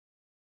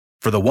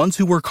For the ones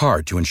who work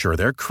hard to ensure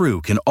their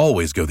crew can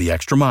always go the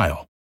extra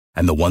mile,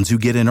 and the ones who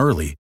get in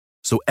early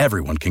so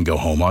everyone can go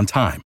home on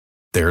time,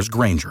 there's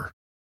Grainger,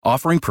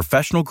 offering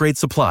professional-grade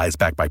supplies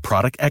backed by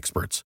product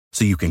experts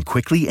so you can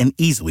quickly and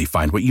easily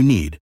find what you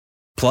need.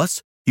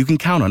 Plus, you can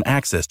count on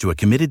access to a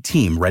committed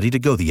team ready to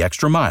go the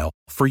extra mile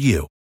for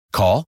you.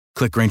 Call,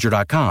 click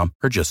Grainger.com,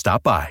 or just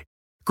stop by.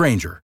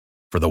 Grainger,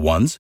 for the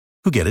ones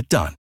who get it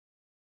done.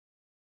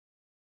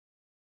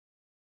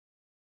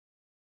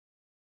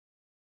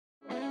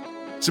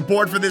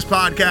 Support for this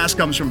podcast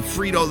comes from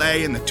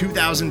Frito-Lay and the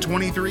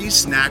 2023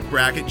 Snack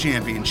Bracket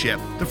Championship.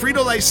 The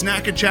Frito-Lay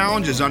Snack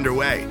Challenge is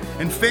underway,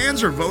 and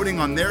fans are voting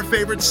on their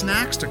favorite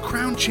snacks to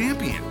crown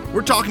champion.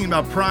 We're talking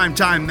about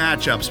prime-time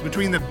matchups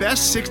between the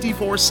best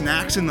 64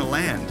 snacks in the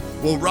land.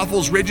 Will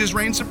Ruffles Ridges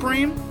reign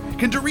supreme?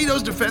 Can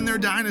Doritos defend their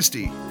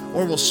dynasty?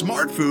 Or will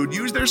Smart Food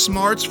use their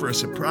smarts for a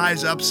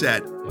surprise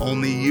upset?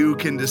 Only you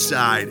can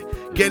decide.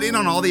 Get in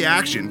on all the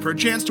action for a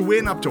chance to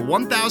win up to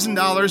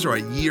 $1,000 or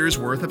a year's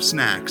worth of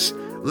snacks.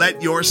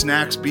 Let your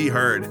snacks be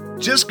heard.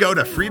 Just go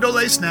to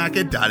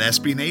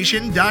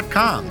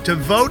fritolaysnacket.sbnation.com to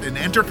vote and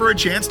enter for a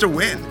chance to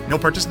win. No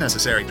purchase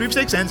necessary.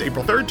 Sweepstakes ends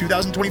April 3rd,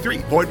 2023.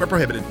 Void where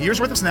prohibited. Year's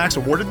worth of snacks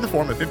awarded in the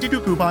form of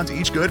 52 coupons,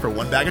 each good for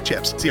one bag of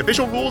chips. See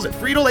official rules at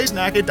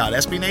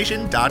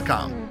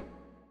fritolaysnacket.sbnation.com.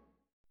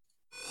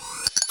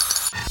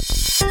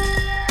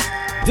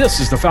 This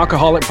is the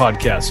Falcoholic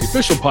Podcast, the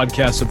official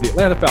podcast of the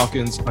Atlanta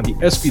Falcons on the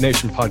SB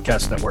Nation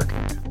Podcast Network.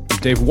 I'm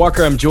Dave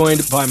Walker. I'm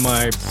joined by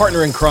my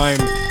partner in crime,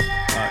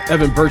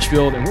 Evan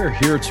Birchfield, and we're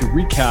here to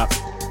recap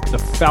the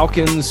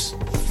Falcons'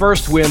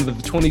 first win of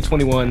the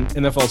 2021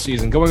 NFL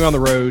season, going on the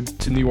road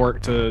to New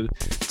York to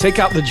take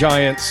out the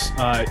Giants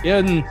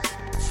in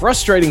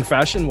frustrating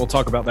fashion. We'll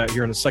talk about that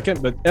here in a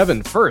second. But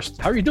Evan, first,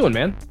 how are you doing,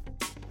 man?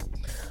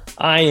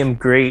 I am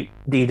great,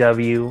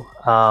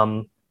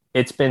 DW.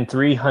 It's been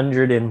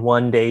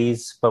 301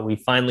 days, but we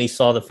finally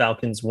saw the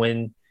Falcons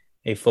win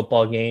a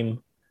football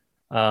game.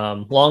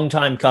 Long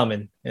time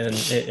coming, and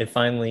it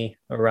finally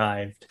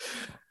arrived.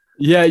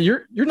 Yeah,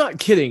 you're not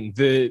kidding.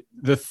 The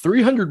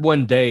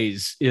 301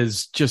 days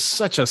is just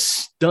such a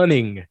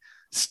stunning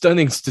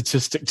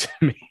statistic to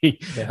me.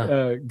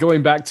 Yeah.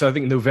 Going back to, I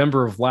think,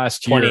 November of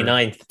last year.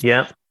 29th,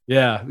 yeah.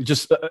 Yeah,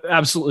 just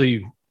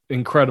absolutely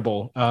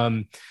incredible.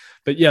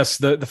 But yes,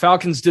 the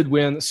Falcons did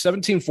win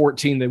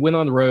 17-14. They went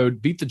on the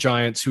road, beat the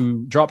Giants,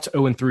 who dropped to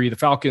 0-3. The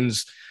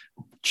Falcons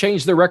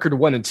changed their record to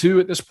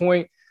 1-2 at this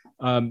point.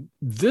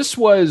 This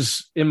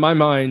was, in my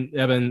mind,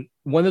 Evan,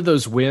 one of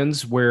those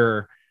wins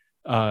where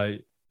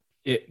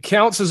it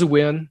counts as a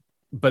win,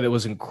 but it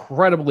was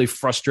incredibly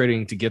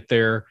frustrating to get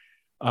there.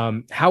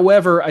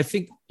 However, I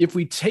think if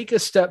we take a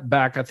step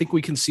back, I think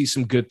we can see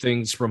some good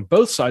things from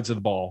both sides of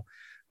the ball,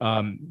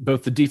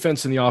 both the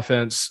defense and the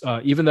offense,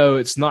 even though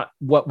it's not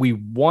what we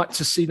want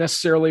to see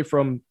necessarily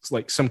from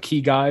like some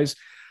key guys.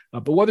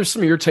 But what are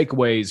some of your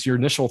takeaways, your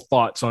initial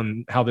thoughts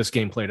on how this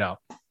game played out?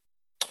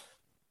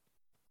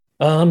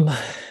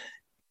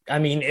 I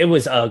mean, it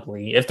was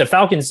ugly. If the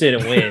Falcons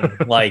didn't win,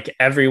 like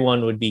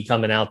everyone would be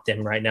coming out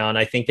them right now. And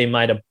I think they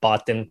might have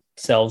bought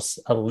themselves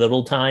a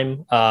little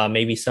time.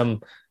 Maybe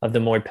some of the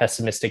more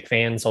pessimistic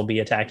fans will be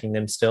attacking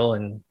them still,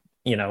 and,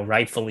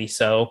 rightfully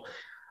so.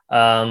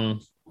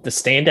 The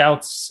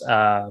standouts,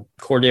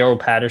 Cordero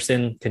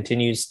Patterson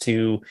continues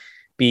to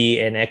be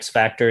an X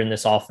factor in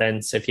this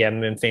offense. If you have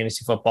him in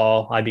fantasy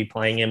football, I'd be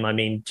playing him. I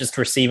mean, just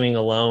receiving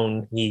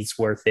alone, he's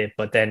worth it.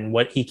 But then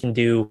what he can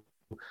do,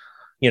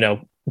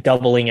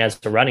 doubling as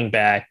a running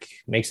back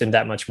makes him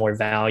that much more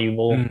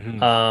valuable.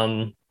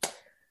 Mm-hmm.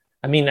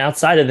 I mean,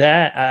 outside of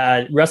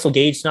that, Russell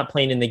Gage's not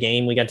playing in the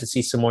game. We got to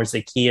see some more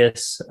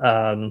Zacchaeus.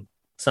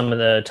 Some of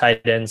the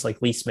tight ends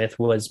like Lee Smith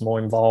was more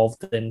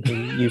involved than he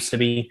used to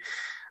be.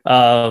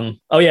 And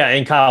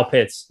Kyle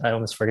Pitts, I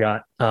almost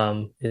forgot,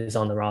 is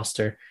on the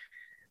roster.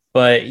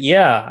 But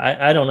yeah,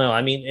 I don't know.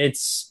 I mean,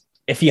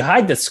 if you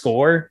hide the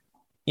score,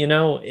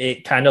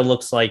 it kind of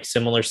looks like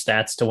similar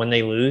stats to when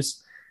they lose.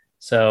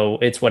 So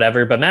it's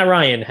whatever. But Matt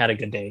Ryan had a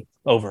good day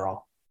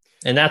overall.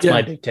 And that's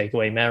my big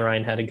takeaway. Matt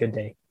Ryan had a good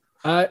day.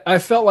 I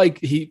felt like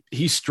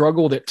he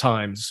struggled at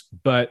times,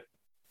 but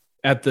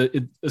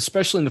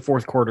especially in the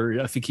fourth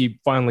quarter, I think he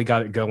finally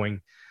got it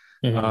going.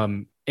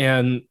 Mm-hmm.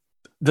 And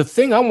the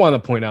thing I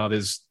want to point out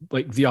is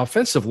like the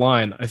offensive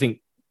line, I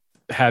think,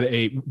 had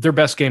their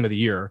best game of the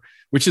year,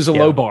 which is a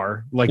low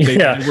bar. Like they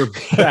were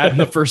bad in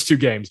the first two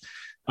games.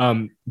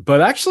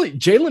 But actually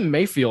Jalen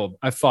Mayfield,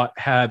 I thought,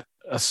 had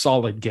a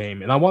solid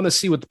game, and I want to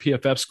see what the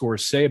PFF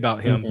scores say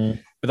about him. Mm-hmm.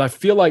 But I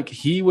feel like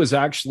he was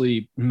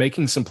actually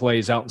making some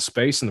plays out in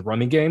space in the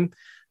running game.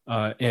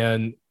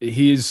 And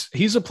he's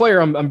a player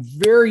I'm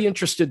very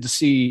interested to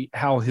see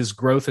how his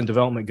growth and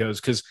development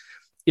goes. Cause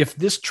if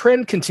this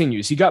trend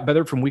continues, he got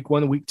better from week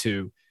 1 to week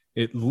 2.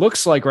 It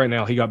looks like right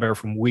now he got better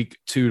from week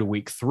 2 to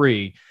week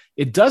 3.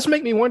 It does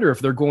make me wonder if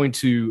they're going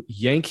to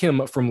yank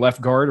him from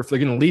left guard, or if they're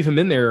going to leave him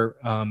in there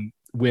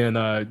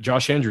when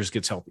Josh Andrews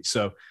gets healthy.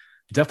 So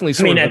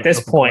definitely. At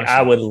this point,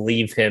 I would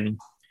leave him.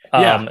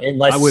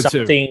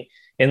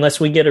 Unless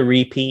we get a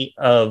repeat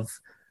of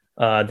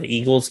the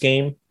Eagles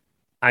game,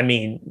 I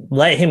mean,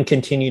 let him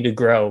continue to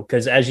grow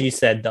because, as you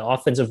said, the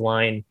offensive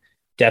line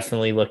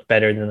definitely looked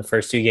better than the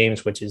first two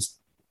games, which is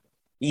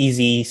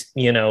easy,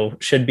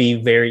 should be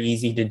very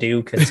easy to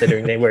do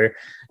considering they were,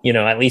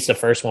 at least the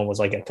first one was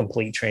like a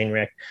complete train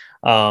wreck.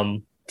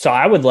 So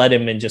I would let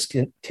him and just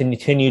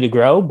continue to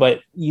grow.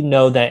 But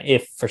that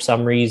if for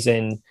some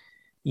reason,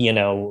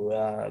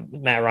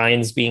 Matt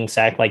Ryan's being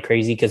sacked like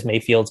crazy because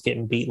Mayfield's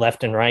getting beat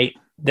left and right,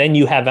 then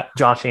you have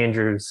Josh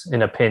Andrews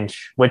in a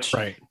pinch, which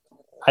right.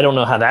 I don't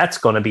know how that's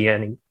going to be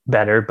any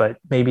better, but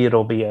maybe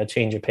it'll be a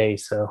change of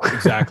pace. So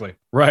exactly.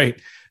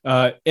 Right.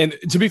 And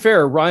to be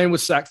fair, Ryan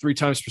was sacked 3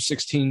 times for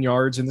 16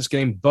 yards in this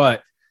game,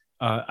 but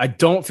I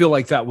don't feel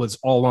like that was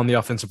all on the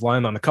offensive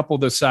line. On a couple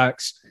of those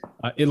sacks,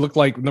 it looked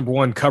like number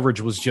one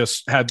coverage was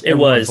just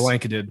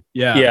blanketed.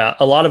 Yeah. Yeah.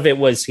 A lot of it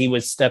was he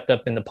was stepped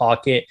up in the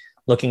pocket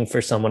looking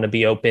for someone to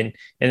be open.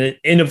 And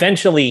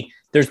eventually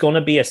there's going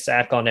to be a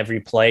sack on every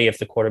play if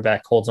the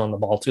quarterback holds on the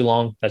ball too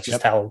long. That's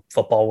just how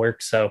football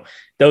works. So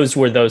those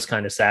were those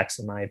kind of sacks,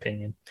 in my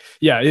opinion.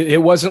 Yeah,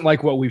 it wasn't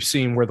like what we've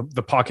seen where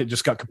the pocket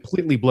just got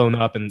completely blown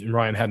up and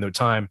Ryan had no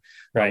time.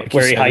 Right, like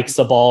where he hikes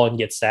the ball and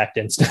gets sacked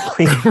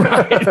instantly.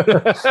 Right.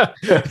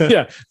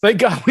 Yeah, thank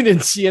God we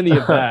didn't see any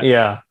of that.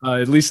 Yeah.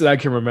 At least that I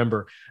can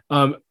remember.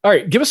 All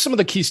right, give us some of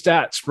the key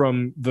stats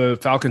from the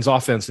Falcons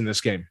offense in this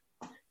game.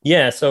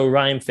 Yeah, so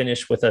Ryan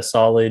finished with a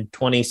solid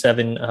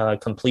 27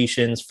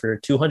 completions for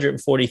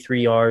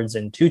 243 yards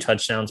and 2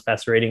 touchdowns,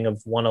 passer rating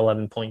of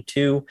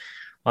 111.2.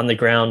 On the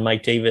ground,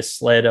 Mike Davis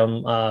led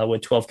him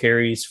with 12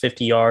 carries,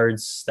 50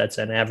 yards. That's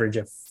an average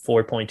of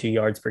 4.2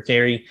 yards per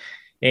carry.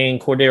 And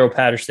Cordero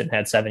Patterson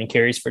had 7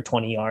 carries for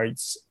 20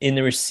 yards. In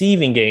the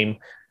receiving game,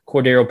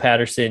 Cordero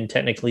Patterson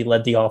technically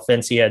led the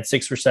offense. He had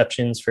 6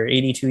 receptions for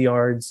 82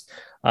 yards.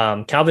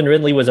 Calvin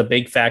Ridley was a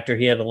big factor.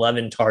 He had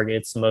 11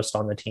 targets, the most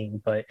on the team,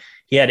 but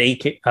he had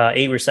 8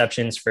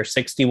 receptions for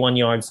 61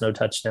 yards, no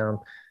touchdown.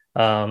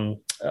 Olamide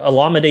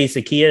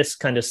Zaccheaus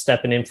kind of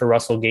stepping in for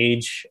Russell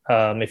Gage.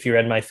 If you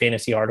read my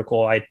fantasy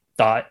article, I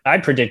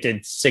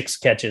predicted 6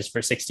 catches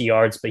for 60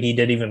 yards, but he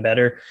did even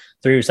better.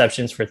 3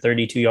 receptions for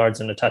 32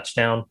 yards and a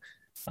touchdown.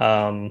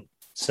 And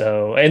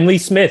Lee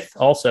Smith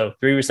also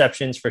 3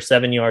 receptions for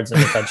 7 yards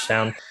and a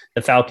touchdown.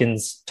 The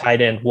Falcons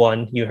tight end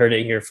won. You heard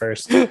it here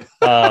first. And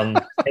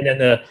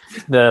then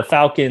the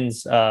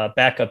Falcons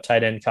backup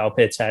tight end Kyle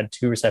Pitts had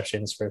 2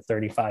 receptions for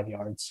 35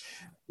 yards.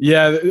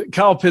 Yeah,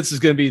 Kyle Pitts is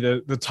going to be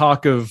the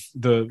talk of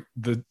the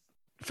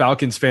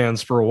Falcons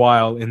fans for a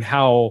while, and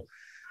how,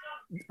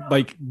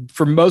 like,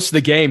 for most of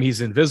the game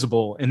he's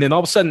invisible, and then all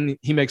of a sudden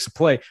he makes a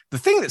play. The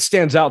thing that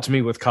stands out to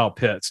me with Kyle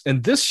Pitts,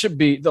 and this should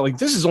be like,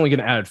 this is only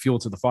going to add fuel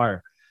to the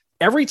fire.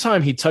 Every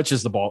time he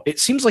touches the ball, it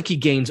seems like he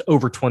gains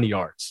over 20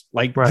 yards.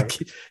 Like, right.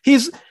 He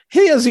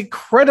is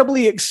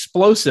incredibly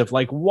explosive.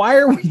 Like, why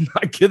are we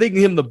not getting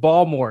him the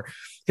ball more?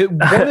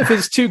 One of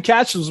his 2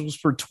 catches was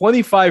for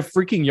 25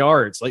 freaking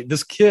yards. Like,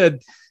 this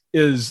kid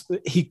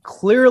he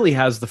clearly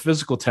has the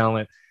physical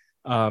talent.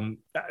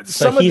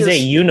 He's a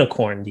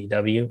unicorn,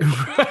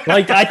 DW.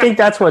 Like, I think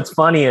that's what's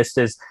funniest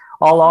is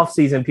all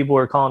offseason people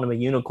were calling him a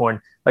unicorn.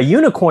 A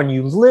unicorn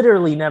you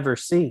literally never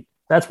see.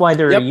 That's why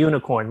they're a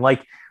unicorn.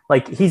 Like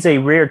he's a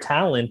rare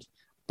talent,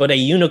 but a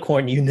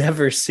unicorn you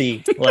never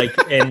see.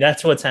 And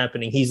that's what's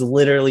happening. He's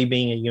literally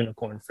being a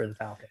unicorn for the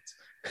Falcons.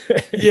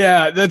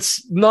 Yeah,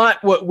 that's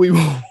not what we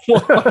want.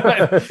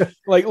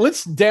 Like,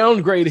 let's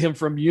downgrade him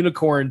from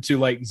unicorn to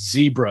like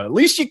zebra. At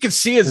least you can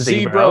see a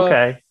zebra.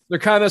 Okay. They're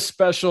kind of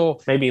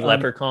special. Maybe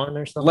leprechaun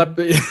or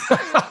something.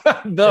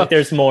 No. Like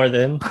there's more of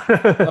them.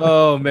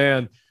 Oh,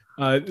 man.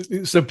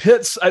 So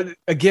Pitts,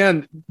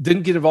 again,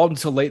 didn't get involved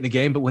until late in the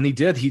game, but when he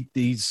did,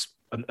 he's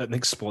an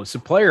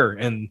explosive player.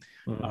 And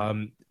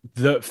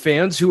the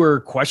fans who are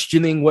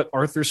questioning what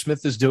Arthur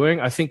Smith is doing,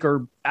 I think,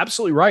 are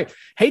absolutely right.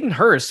 Hayden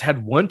Hurst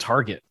had 1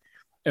 target.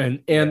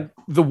 And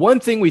the one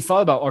thing we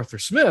thought about Arthur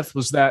Smith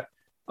was that,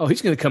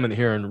 he's going to come in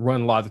here and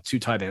run a lot of the 2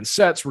 tight end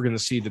sets. We're going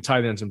to see the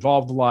tight ends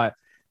involved a lot.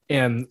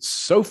 And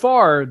so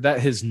far, that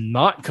has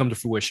not come to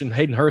fruition.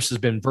 Hayden Hurst has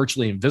been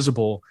virtually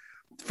invisible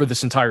for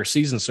this entire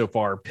season so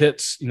far.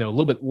 Pitts, a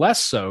little bit less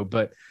so,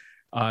 but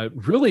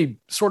really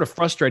sort of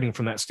frustrating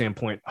from that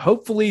standpoint.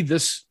 Hopefully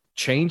this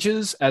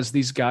changes as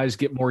these guys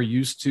get more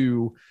used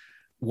to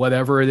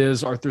whatever it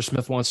is Arthur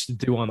Smith wants to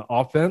do on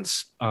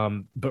offense.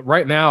 But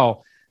right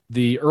now,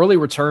 the early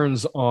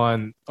returns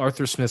on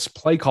Arthur Smith's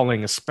play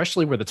calling,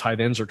 especially where the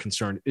tight ends are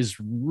concerned, is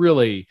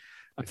really,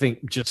 I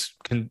think, just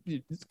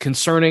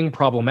concerning,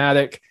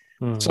 problematic,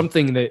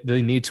 something that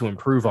they need to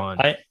improve on.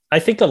 I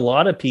think a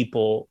lot of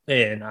people,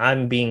 and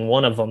I'm being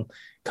one of them,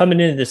 coming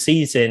into the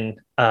season,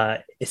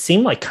 it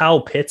seemed like Kyle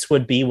Pitts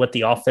would be what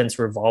the offense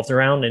revolved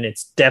around, and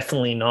it's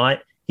definitely not.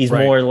 He's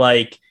more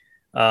like,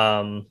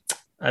 like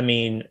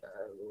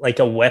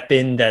a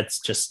weapon that's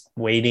just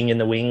waiting in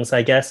the wings,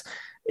 I guess.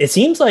 It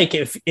seems like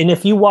if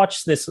you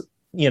watch this,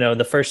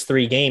 the first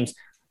 3 games,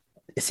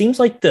 it seems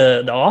like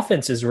the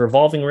offense is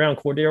revolving around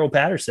Cordero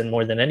Patterson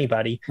more than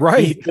anybody.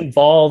 Right. He's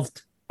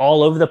involved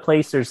all over the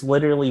place. There's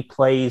literally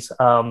plays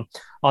on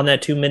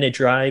that 2-minute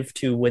drive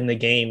to win the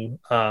game.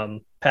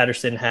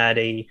 Patterson had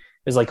a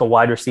is like a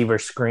wide receiver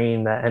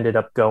screen that ended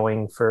up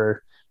going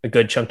for a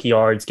good chunk of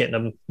yards,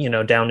 getting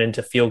them, down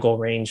into field goal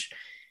range.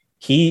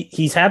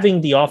 He's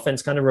having the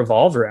offense kind of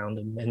revolve around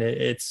him. And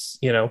it's,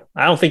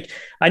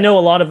 I know a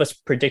lot of us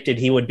predicted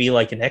he would be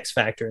like an X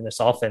factor in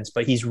this offense,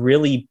 but he's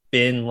really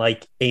been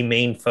like a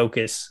main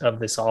focus of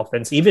this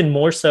offense, even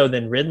more so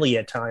than Ridley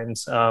at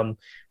times.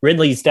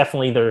 Ridley's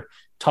definitely their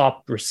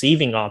top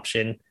receiving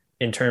option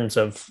in terms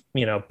of,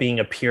 being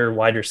a pure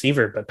wide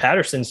receiver, but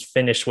Patterson's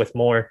finished with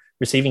more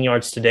receiving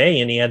yards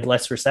today and he had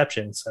less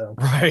receptions. So,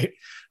 right.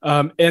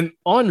 And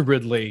on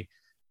Ridley,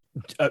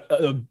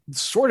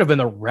 sort of an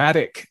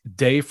erratic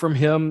day from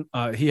him.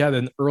 He had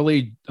an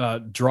early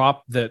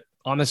drop that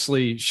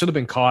honestly should have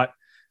been caught.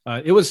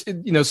 It was,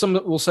 some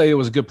will say it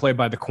was a good play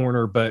by the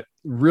corner, but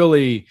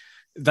really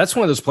that's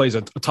one of those plays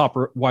a top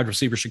wide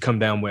receiver should come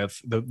down with.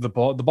 The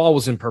ball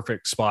was in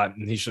perfect spot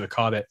and he should have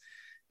caught it.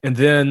 And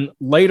then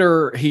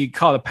later he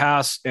caught a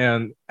pass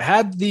and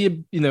had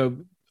the,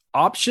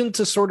 option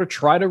to sort of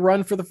try to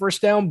run for the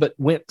first down, but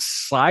went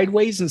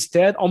sideways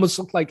instead. Almost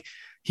looked like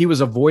he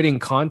was avoiding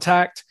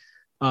contact.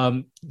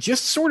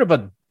 Just sort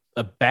of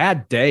a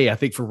bad day, I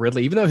think, for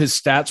Ridley, even though his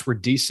stats were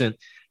decent.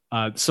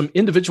 Some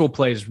individual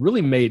plays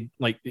really made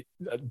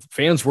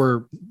fans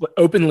were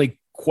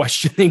openly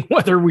questioning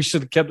whether we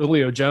should have kept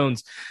Julio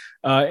Jones.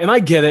 And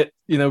I get it.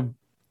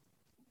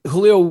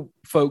 Julio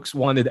folks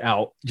wanted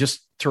out.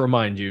 Just to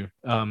remind you,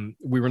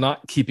 we were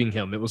not keeping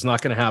him. It was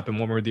not going to happen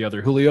one way or the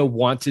other. Julio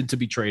wanted to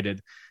be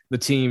traded. The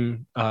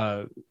team,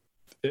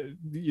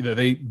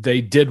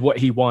 they did what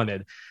he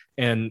wanted.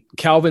 And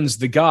Calvin's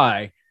the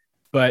guy.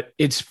 But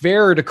it's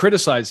fair to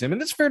criticize him,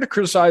 and it's fair to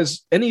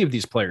criticize any of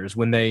these players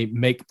when they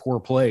make poor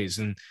plays.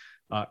 And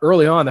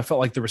early on, I felt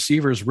like the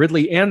receivers,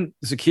 Ridley and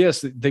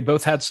Zacchaeus, they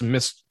both had some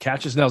missed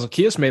catches. Now,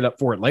 Zacchaeus made up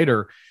for it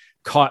later,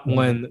 caught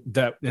one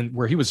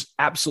where he was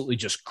absolutely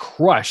just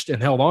crushed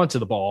and held on to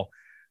the ball.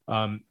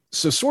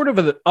 So sort of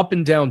an up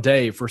and down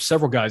day for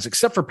several guys,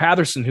 except for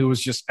Patterson, who was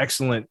just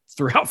excellent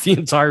throughout the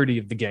entirety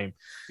of the game.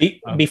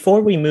 Before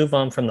we move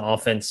on from the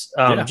offense,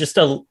 just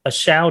a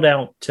shout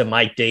out to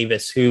Mike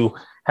Davis, who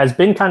has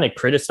been kind of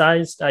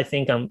criticized, I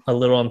think, a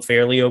little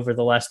unfairly over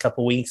the last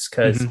couple of weeks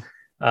because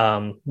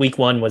week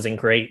one wasn't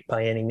great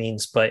by any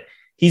means, but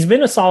he's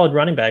been a solid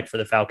running back for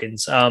the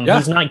Falcons.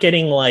 He's not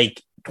getting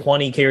like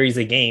 20 carries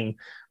a game,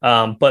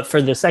 but for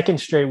the second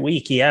straight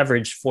week, he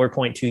averaged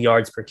 4.2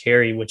 yards per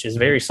carry, which is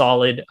very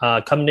solid.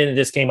 Coming into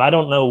this game, I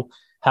don't know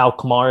how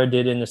Kamara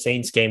did in the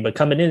Saints game, but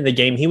coming into the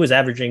game, he was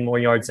averaging more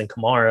yards than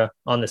Kamara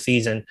on the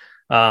season.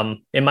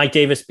 And Mike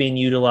Davis being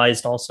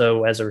utilized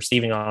also as a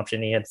receiving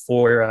option. He had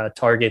 4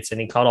 targets and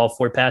he caught all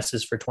 4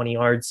 passes for 20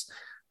 yards.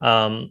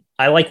 I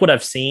like what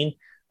I've seen.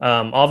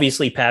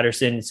 Obviously,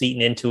 Patterson's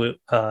eaten into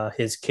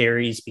his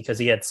carries because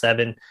he had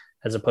 7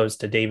 as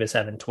opposed to Davis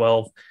having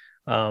 12.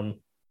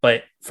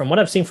 But from what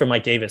I've seen from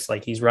Mike Davis,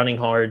 like he's running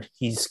hard,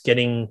 he's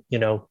getting,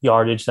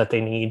 yardage that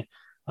they need.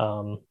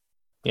 So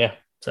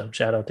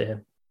shout out to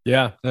him.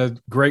 Yeah,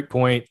 great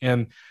point.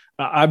 And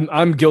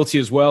I'm guilty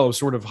as well of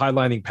sort of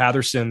highlighting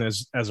Patterson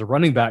as a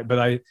running back,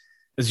 but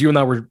as you and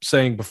I were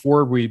saying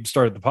before we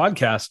started the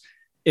podcast,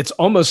 it's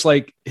almost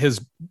like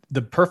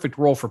the perfect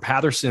role for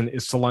Patterson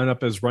is to line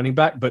up as running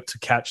back, but to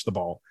catch the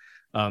ball.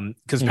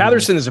 Because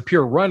Patterson is a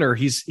pure runner.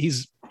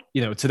 He's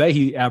today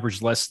he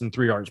averaged less than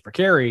 3 yards per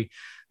carry,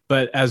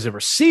 but as a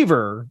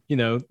receiver,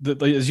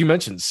 as you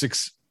mentioned,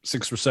 six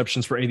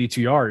receptions for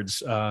 82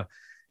 yards.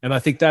 And I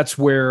think that's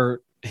where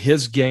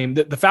his game,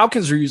 the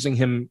Falcons are using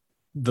him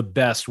the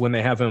best when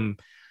they have him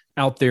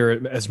out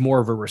there as more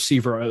of a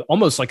receiver,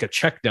 almost like a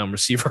check down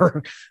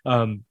receiver,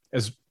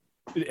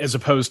 as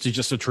opposed to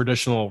just a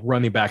traditional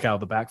running back out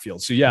of the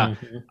backfield. So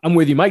I'm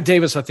with you. Mike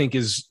Davis, I think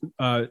is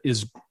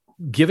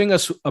giving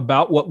us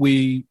about what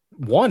we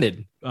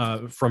wanted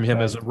from him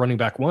as a running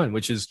back one,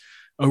 which is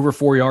over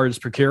 4 yards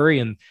per carry.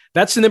 And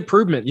that's an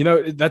improvement.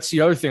 That's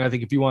the other thing I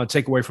think if you want to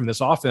take away from this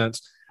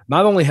offense,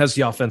 not only has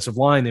the offensive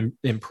line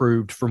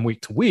improved from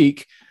week to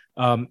week,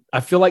 I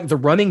feel like the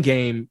running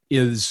game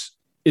is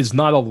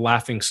not a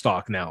laughing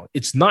stock now.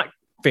 It's not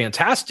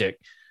fantastic,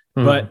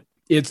 but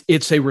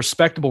it's a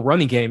respectable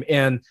running game.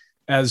 And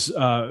as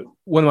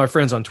one of my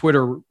friends on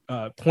Twitter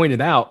pointed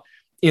out,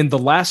 in the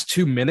last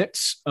 2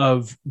 minutes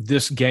of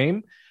this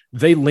game,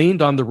 they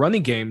leaned on the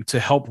running game to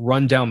help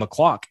run down the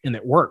clock, and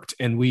it worked.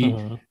 And we,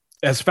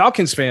 as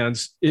Falcons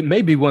fans, it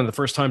may be one of the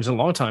first times in a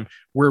long time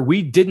where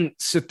we didn't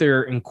sit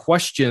there and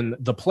question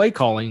the play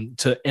calling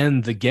to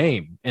end the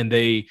game. And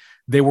they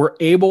were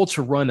able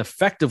to run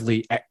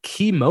effectively at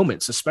key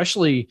moments,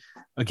 especially,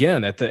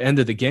 again, at the end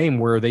of the game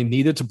where they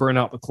needed to burn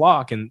out the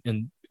clock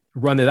and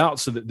run it out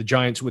so that the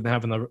Giants wouldn't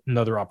have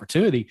another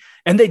opportunity.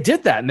 And they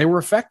did that, and they were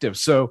effective.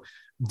 So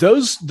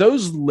those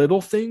little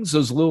things,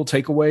 those little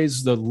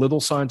takeaways, the little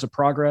signs of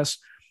progress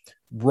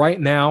right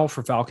now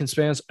for Falcons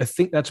fans, I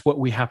think that's what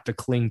we have to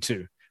cling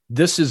to.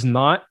 This is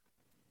not,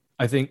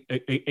 I think,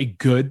 a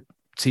good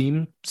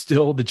team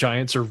still. The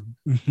Giants are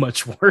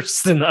much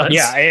worse than us.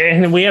 Yeah,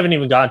 and we haven't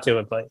even got to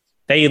it, but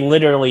they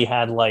literally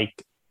had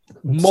like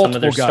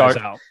multiple guys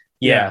out.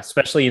 Yeah,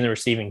 especially in the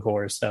receiving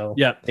core. So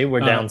yeah, they were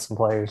down some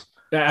players.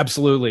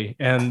 Absolutely.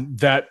 And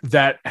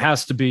that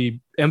has to be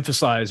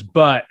emphasized.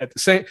 But at the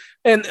same,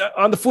 and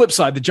on the flip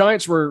side, the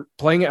Giants were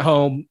playing at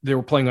home. They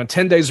were playing on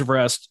 10 days of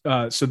rest.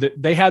 So that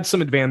they had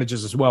some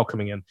advantages as well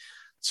coming in.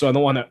 So I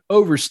don't want to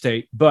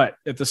overstate, but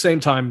at the same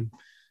time,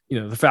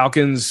 the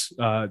Falcons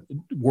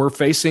were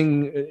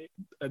facing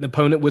an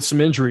opponent with some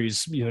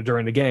injuries,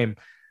 during the game.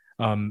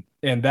 And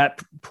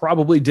that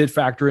probably did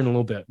factor in a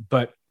little bit,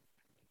 but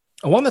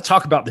I want to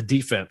talk about the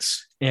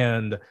defense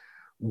and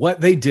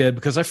what they did,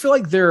 because I feel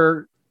like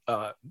they're,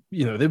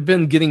 they've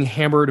been getting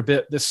hammered a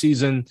bit this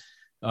season.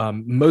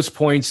 Most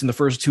points in the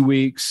first 2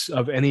 weeks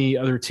of any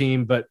other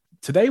team, but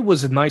today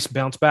was a nice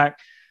bounce back.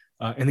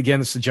 And again,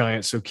 it's the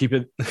Giants, so keep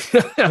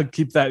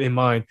that in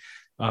mind.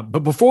 But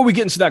before we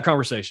get into that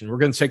conversation, we're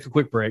going to take a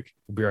quick break.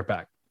 We'll be right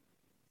back.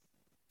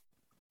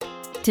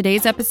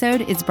 Today's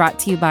episode is brought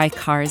to you by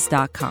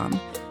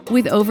Cars.com.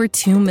 With over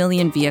 2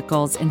 million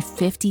vehicles and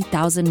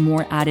 50,000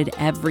 more added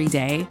every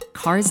day,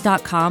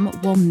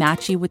 Cars.com will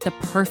match you with the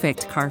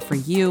perfect car for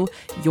you,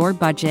 your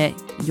budget,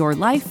 your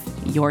life,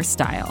 your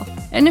style.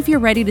 And if you're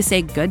ready to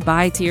say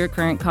goodbye to your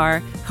current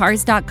car,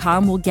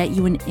 Cars.com will get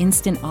you an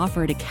instant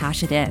offer to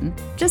cash it in.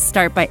 Just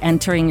start by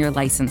entering your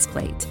license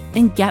plate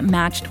and get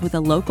matched with a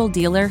local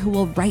dealer who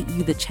will write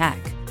you the check.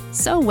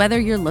 So whether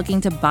you're looking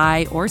to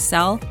buy or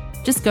sell,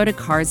 just go to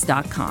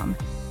Cars.com.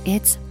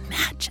 It's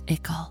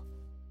magical.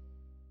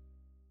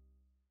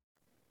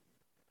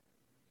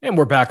 And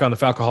we're back on the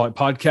Falcoholic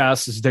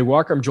Podcast. This is Dave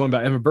Walker. I'm joined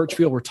by Evan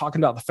Birchfield. We're talking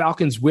about the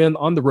Falcons' win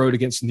on the road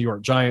against the New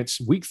York Giants,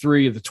 Week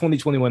 3 of the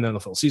 2021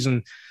 NFL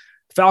season.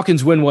 The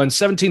Falcons win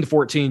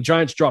 17-14.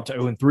 Giants dropped to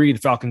 0-3. The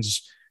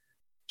Falcons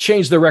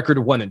changed their record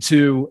to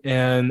 1-2.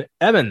 And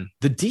Evan,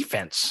 the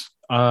defense.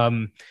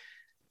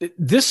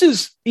 This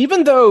is,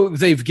 even though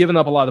they've given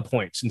up a lot of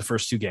points in the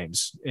first 2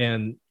 games,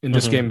 and in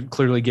this game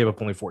clearly gave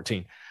up only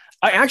 14,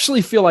 I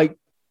actually feel like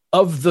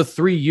of the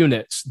 3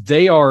 units,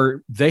 they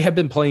have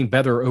been playing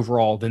better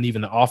overall than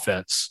even the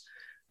offense.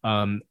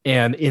 And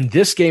in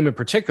this game in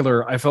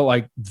particular, I felt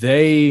like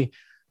they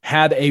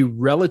had a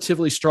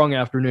relatively strong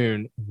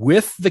afternoon,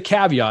 with the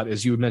caveat,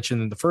 as you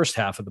mentioned in the first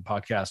half of the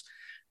podcast,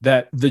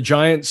 that the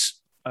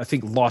Giants, I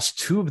think,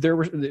 lost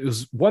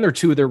 1 or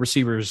 2 of their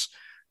receivers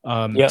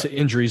to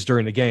injuries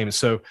during the game.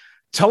 So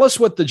tell us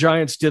what the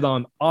Giants did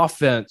on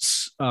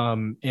offense,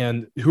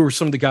 and who are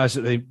some of the guys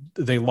that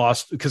they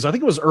lost, because I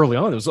think it was early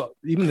on. It was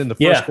even in the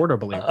first quarter, I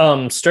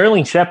believe.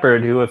 Sterling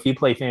Shepard, who, if you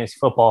play fantasy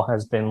football,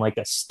 has been like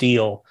a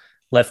steal,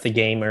 left the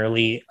game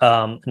early.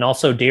 And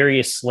also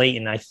Darius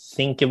Slayton, I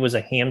think it was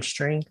a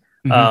hamstring.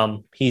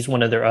 He's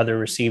one of their other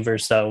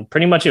receivers. So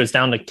pretty much it was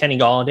down to Kenny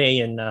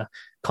Golladay and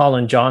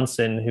Colin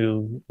Johnson,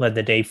 who led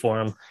the day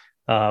for him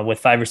with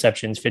 5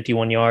 receptions,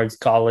 51 yards.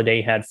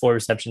 Golladay had 4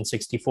 receptions,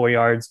 64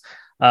 yards.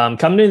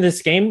 Coming into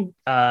this game,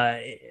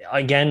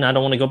 again, I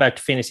don't want to go back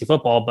to fantasy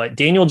football, but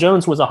Daniel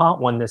Jones was a hot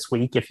one this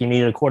week if you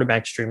needed a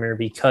quarterback streamer,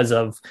 because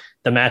of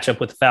the matchup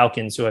with the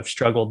Falcons, who have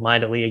struggled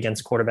mightily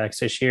against quarterbacks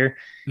this year.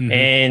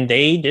 And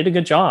they did a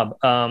good job.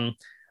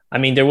 I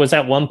mean, there was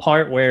that one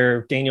part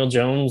where Daniel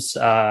Jones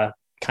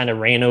kind of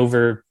ran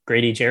over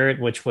Grady Jarrett,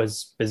 which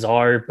was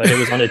bizarre, but it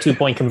was on a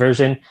 2-point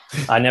conversion.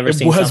 I never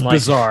seen something like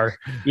bizarre.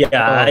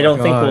 I don't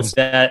think we'll see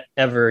that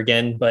ever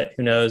again, but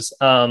who knows?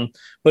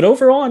 But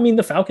overall, I mean,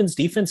 the Falcons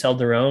defense held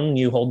their own.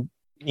 Even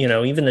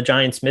the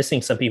Giants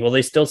missing some people,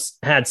 they still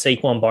had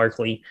Saquon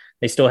Barkley.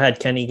 They still had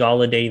Kenny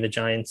Golladay, the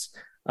Giants.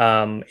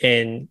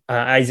 And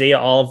Isaiah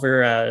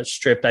Oliver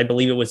stripped, I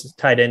believe it was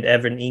tight end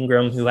Evan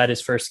Ingram, who had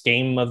his first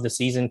game of the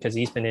season because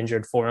he's been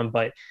injured for him,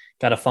 but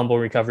got a fumble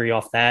recovery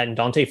off that. And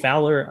Dante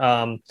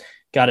Fowler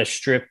got a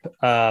strip,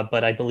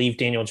 but I believe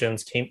Daniel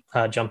Jones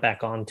jumped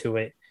back onto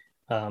it.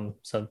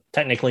 So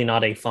technically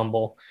not a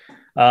fumble.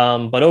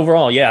 But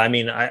overall, I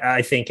mean,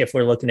 I think if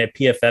we're looking at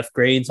PFF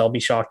grades, I'll be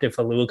shocked if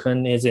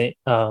Aluakun isn't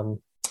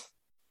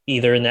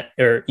either in that,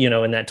 or,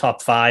 in that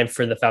top 5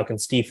 for the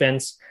Falcons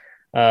defense.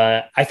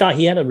 I thought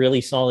he had a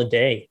really solid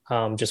day.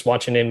 Just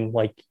watching him,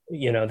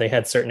 they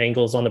had certain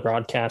angles on the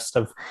broadcast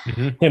of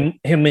him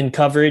in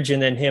coverage,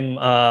 and then him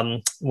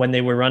when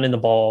they were running the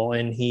ball,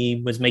 and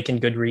he was making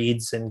good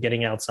reads and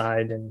getting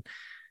outside. And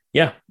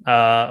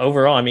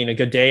overall, I mean, a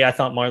good day. I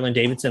thought Marlon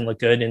Davidson looked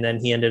good, and then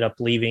he ended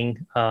up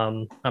leaving.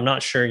 I'm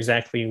not sure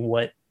exactly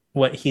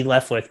what he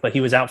left with, but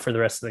he was out for the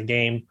rest of the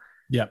game.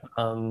 Yeah.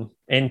 And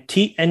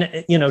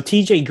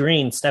TJ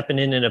Green stepping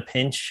in a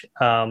pinch.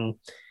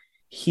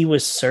 He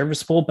was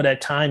serviceable, but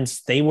at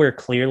times they were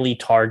clearly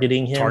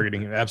targeting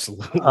him,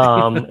 absolutely.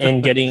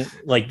 And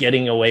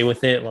getting away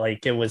with it.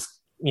 Like, it was,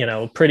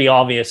 pretty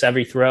obvious.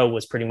 Every throw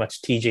was pretty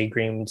much TJ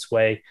Green's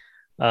way.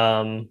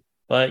 But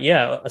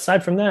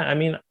aside from that, I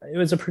mean, it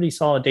was a pretty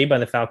solid day by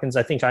the Falcons.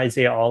 I think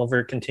Isaiah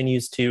Oliver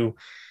continues to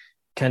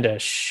kind of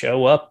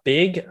show up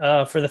big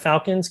for the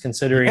Falcons,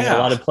 considering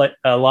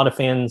a lot of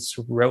fans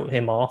wrote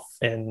him off,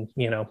 and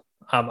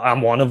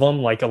I'm one of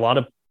them. Like, a lot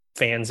of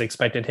fans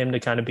expected him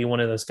to kind of be one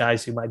of those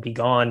guys who might be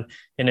gone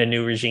in a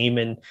new regime,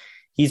 and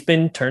he's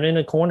been turning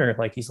a corner.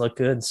 Like, he's looked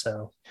good.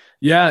 So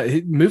Yeah,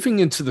 moving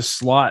into the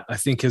slot, I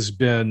think, has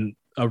been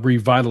a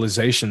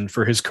revitalization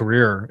for his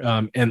career.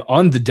 And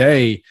on the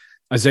day,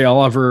 Isaiah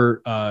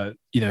Oliver,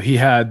 he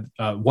had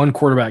one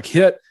quarterback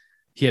hit,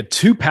 he had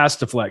 2 pass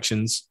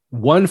deflections,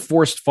 1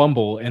 forced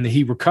fumble, and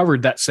he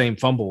recovered that same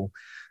fumble.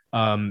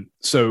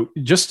 So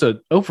just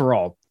a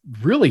overall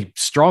really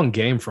strong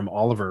game from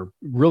Oliver.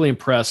 Really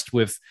impressed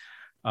with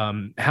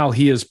how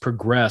he has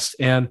progressed.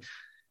 And,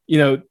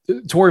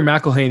 Tori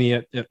McElhaney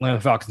at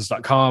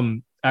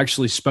AtlantaFalcons.com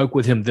actually spoke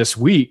with him this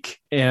week.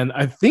 And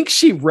I think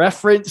she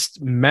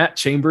referenced Matt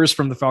Chambers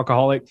from the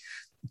Falcoholic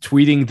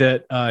tweeting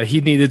that he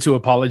needed to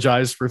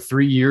apologize for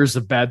 3 years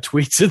of bad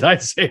tweets at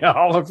Isaiah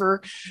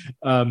Oliver.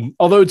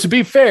 Although, to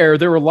be fair,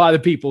 there were a lot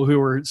of people who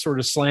were sort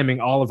of slamming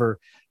Oliver.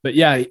 But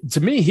yeah,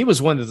 to me, he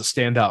was one of the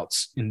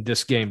standouts in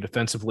this game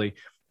defensively.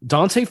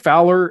 Dante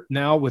Fowler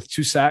now with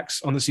 2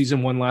 sacks on the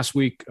season, 1 last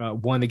week,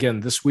 1 again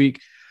this week.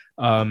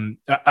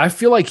 I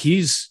feel like he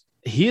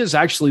has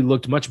actually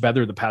looked much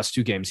better the past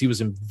 2 games. He was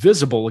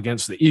invisible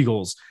against the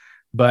Eagles,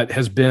 but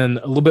has been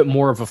a little bit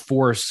more of a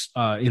force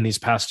in these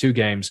past 2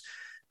 games.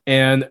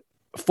 And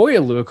Foye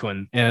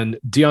Oluokun and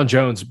Deion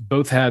Jones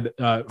both had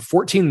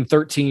 14 and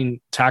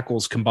 13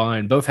 tackles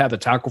combined, both had the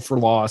tackle for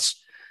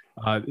loss.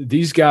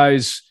 These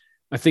guys,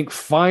 I think,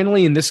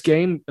 finally in this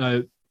game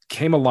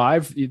came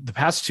alive. The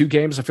past 2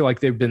 games, I feel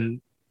like they've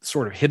been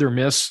sort of hit or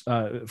miss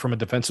from a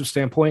defensive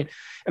standpoint.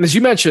 And as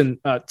you mentioned,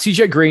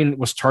 TJ Green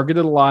was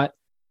targeted a lot.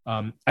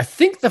 I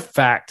think the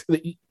fact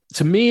that,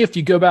 to me, if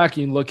you go back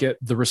and you look at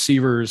the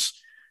receivers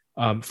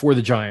for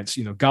the Giants,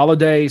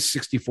 Galladay,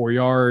 64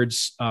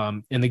 yards.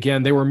 And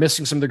again, they were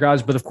missing some of their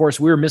guys, but of course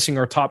we were missing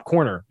our top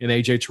corner in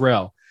AJ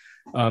Terrell.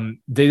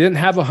 They didn't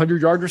have a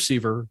 100-yard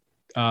receiver.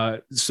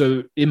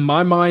 So in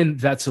my mind,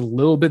 that's a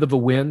little bit of a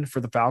win for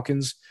the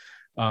Falcons.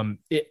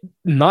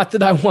 Not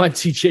that I want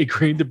TJ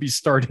Green to be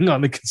starting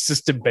on a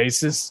consistent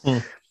basis,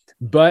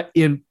 but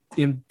in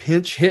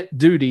pinch hit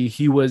duty,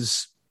 he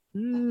was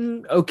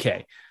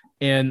okay.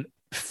 And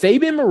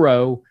Fabian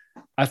Moreau,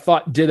 I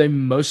thought, did a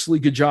mostly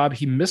good job.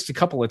 He missed a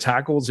couple of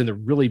tackles in a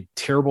really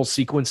terrible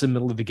sequence in the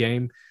middle of the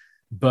game,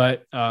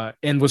 but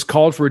and was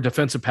called for a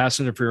defensive pass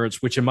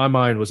interference, which in my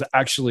mind was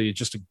actually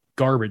just a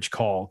garbage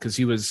call because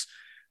he was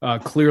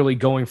clearly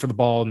going for the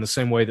ball in the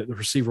same way that the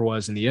receiver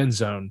was in the end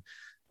zone.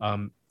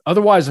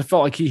 Otherwise, I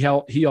felt like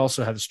he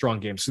also had a strong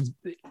game. So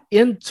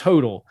in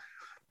total,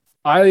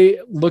 I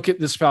look at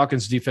this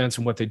Falcons defense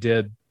and what they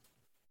did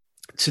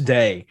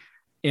today,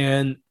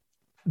 and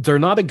they're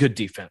not a good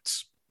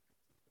defense,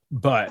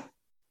 but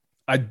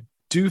I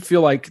do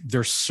feel like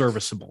they're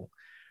serviceable.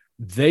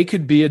 They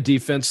could be a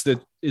defense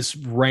that is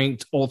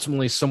ranked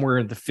ultimately somewhere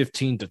in the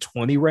 15 to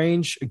 20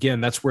 range.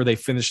 Again, that's where they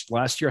finished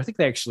last year. I think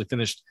they actually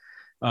finished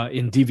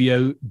in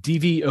DVOA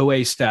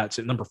stats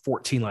at number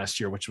 14 last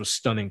year, which was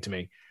stunning to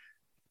me.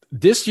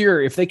 This year,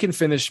 if they can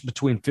finish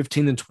between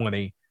 15 and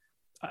 20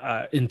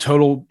 in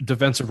total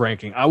defensive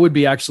ranking, I would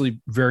be actually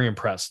very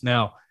impressed.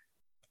 Now,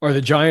 are the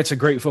Giants a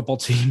great football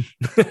team?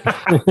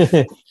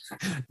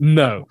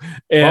 No.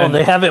 And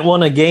they haven't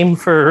won a game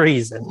for a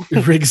reason.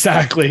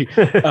 Exactly.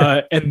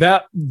 And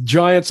that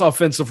Giants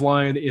offensive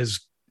line is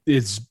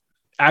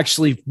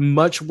actually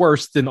much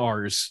worse than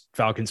ours,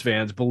 Falcons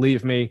fans.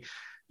 Believe me.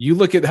 You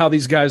look at how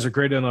these guys are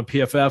graded on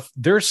PFF.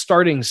 Their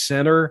starting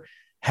center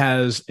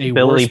has a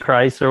Billy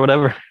Price or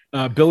whatever.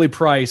 Billy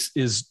Price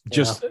is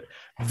just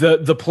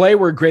the play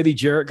where Grady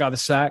Jarrett got a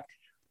sack.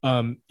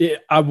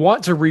 I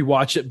want to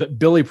rewatch it, but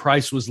Billy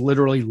Price was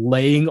literally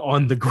laying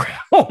on the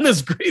ground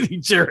as Grady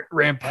Jarrett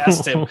ran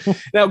past him.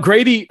 Now,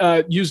 Grady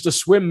used a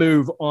swim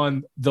move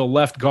on the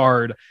left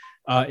guard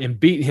and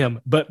beat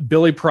him, but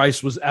Billy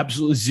Price was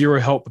absolutely zero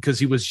help because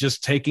he was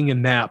just taking a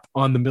nap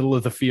on the middle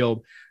of the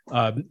field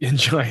in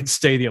Giant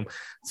Stadium.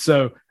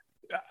 So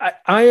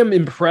I am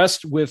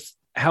impressed with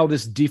how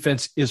this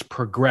defense is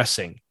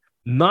progressing.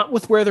 Not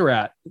with where they're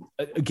at.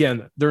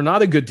 Again, they're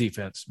not a good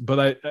defense,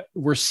 but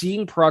we're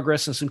seeing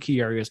progress in some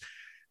key areas.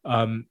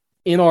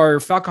 In our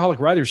Falcoholic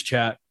Writers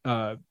chat,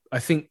 I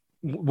think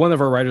one of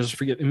our writers, I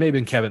forget, it may have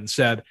been Kevin,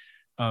 said,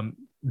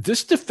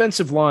 this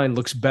defensive line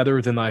looks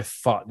better than I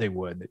thought they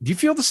would. Do you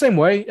feel the same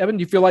way, Evan?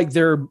 Do you feel like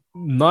they're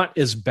not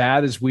as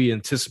bad as we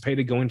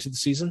anticipated going into the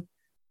season?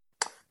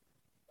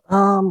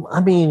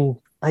 I mean,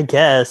 I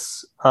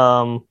guess.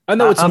 I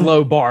know it's a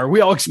low bar.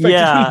 We all expect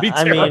them to be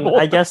terrible. I mean,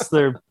 I guess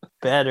they're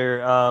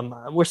better.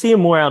 We're seeing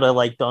more out of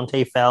like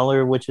Dante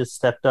Fowler, which has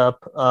stepped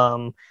up.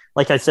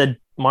 Like I said,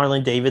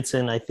 Marlon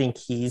Davidson, I think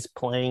he's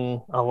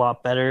playing a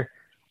lot better.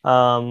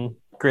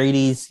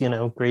 Grady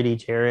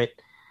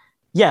Jarrett.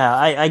 Yeah,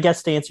 I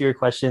guess to answer your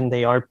question,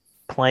 they are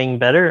playing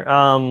better.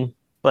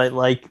 But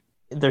like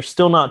they're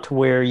still not to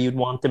where you'd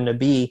want them to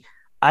be.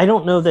 I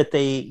don't know that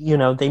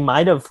they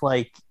might have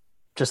like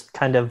just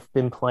kind of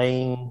been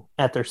playing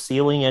at their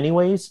ceiling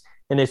anyways.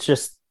 And it's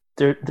just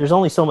there's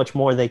only so much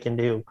more they can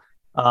do.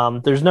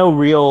 There's no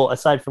real,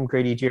 aside from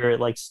Grady Jarrett,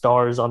 like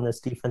stars on this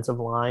defensive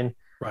line.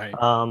 Right.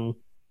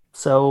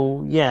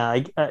 So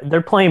yeah,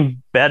 they're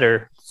playing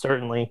better,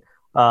 certainly.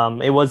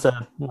 It was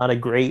not a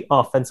great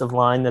offensive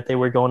line that they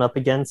were going up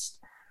against.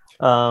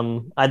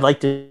 I'd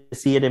like to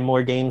see it in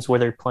more games where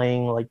they're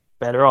playing like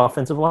better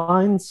offensive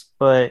lines,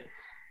 but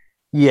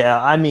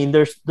yeah, I mean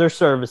they're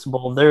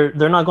serviceable. They're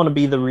not going to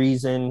be the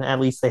reason. At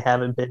least they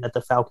haven't been that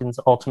the Falcons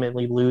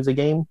ultimately lose a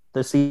game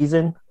this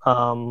season.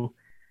 So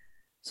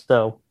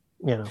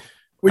you know,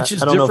 which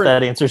is I don't know if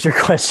different. that answers your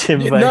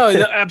question. But No,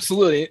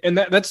 absolutely, and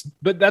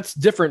that's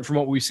different from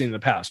what we've seen in the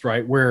past,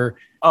 right? Where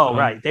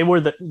right, they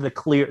were the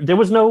clear. There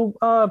was no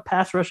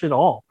pass rush at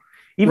all.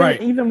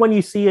 Even when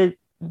you see it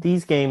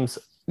these games,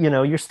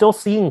 you're still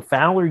seeing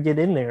Fowler get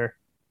in there.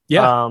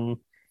 Yeah.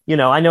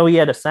 I know he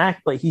had a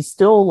sack, but he's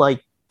still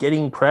like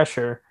getting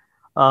pressure.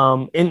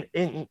 And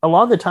a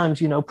lot of the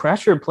times,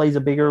 pressure plays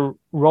a bigger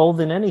role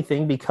than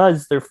anything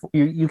because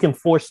you can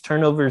force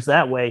turnovers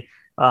that way.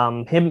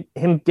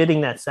 Him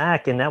getting that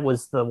sack, and that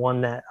was the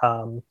one that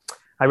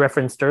I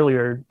referenced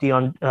earlier.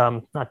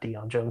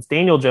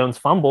 Daniel Jones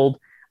fumbled.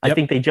 Yep. I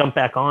think they jumped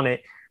back on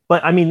it,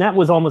 but I mean that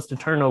was almost a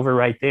turnover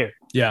right there.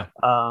 Yeah.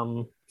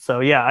 So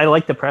yeah, I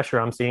like the pressure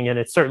I'm seeing, and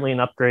it's certainly an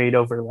upgrade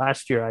over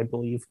last year, I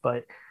believe.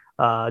 But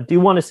do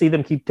want to see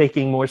them keep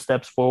taking more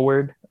steps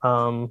forward.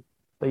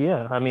 But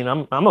yeah, I mean,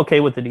 I'm okay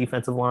with the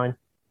defensive line.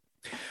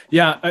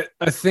 Yeah,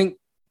 I think,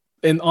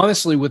 and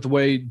honestly, with the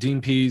way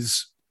Dean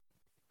Pease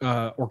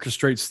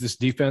orchestrates this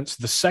defense,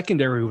 the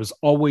secondary was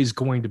always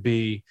going to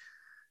be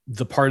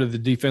the part of the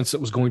defense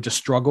that was going to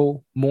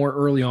struggle more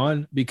early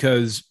on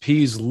because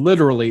Pease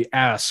literally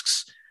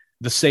asks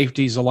the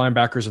safeties, the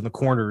linebackers, and the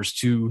corners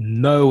to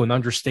know and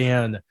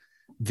understand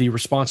the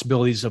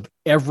responsibilities of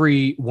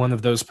every one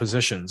of those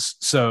positions.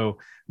 So,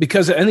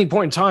 because at any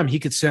point in time, he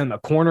could send a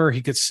corner,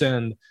 he could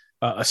send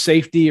a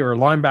safety or a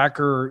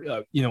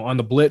linebacker, on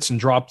the blitz and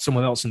drop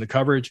someone else in the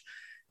coverage.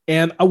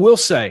 And I will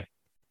say,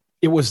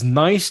 it was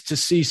nice to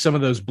see some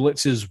of those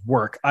blitzes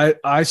work.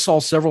 I saw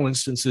several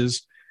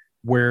instances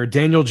where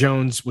Daniel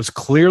Jones was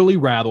clearly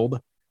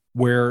rattled,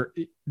 where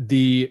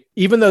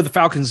even though the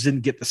Falcons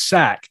didn't get the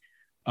sack,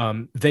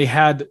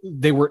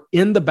 they were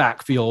in the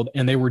backfield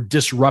and they were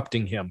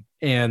disrupting him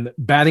and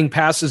batting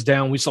passes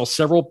down. We saw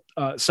several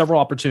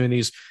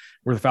opportunities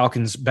where the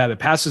Falcons batted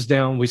passes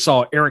down. We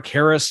saw Eric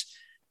Harris.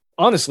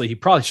 Honestly, he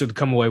probably should have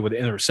come away with an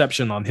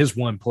interception on his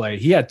one play.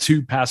 He had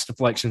 2 pass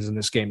deflections in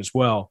this game as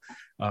well.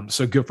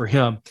 So good for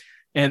him.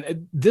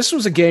 And this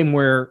was a game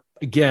where,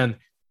 again,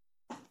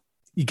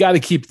 you got to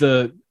keep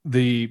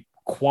the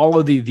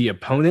quality of the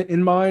opponent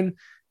in mind.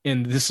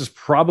 And this is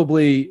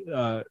probably,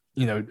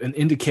 an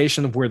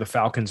indication of where the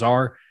Falcons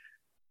are,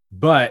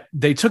 but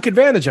they took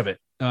advantage of it.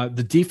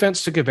 The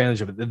defense took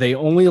advantage of it. They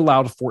only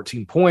allowed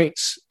 14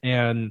 points,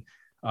 and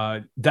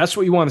that's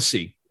what you want to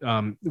see.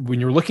 When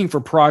you're looking for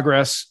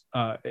progress,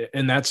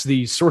 and that's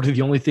the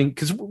only thing,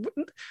 because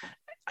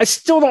I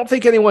still don't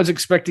think anyone's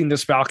expecting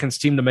this Falcons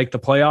team to make the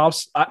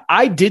playoffs.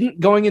 I didn't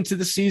going into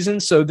the season,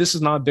 so this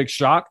is not a big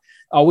shock.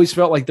 I always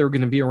felt like they were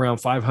going to be around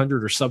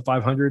 500 or sub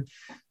 500.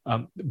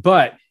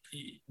 But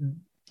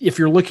if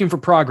you're looking for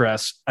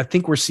progress, I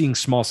think we're seeing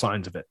small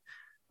signs of it.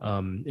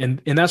 And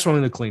that's what I'm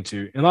going to cling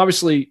to. And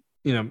obviously,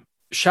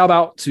 shout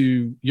out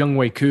to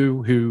Younghoe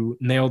Koo, who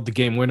nailed the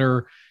game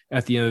winner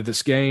at the end of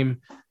this game.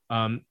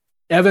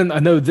 Evan, I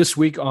know this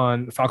week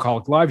on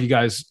Falcoholic Live, you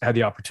guys had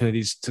the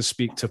opportunities to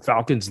speak to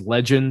Falcons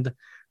legend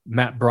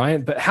Matt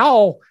Bryant, but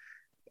how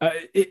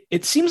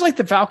it seems like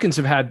the Falcons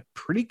have had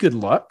pretty good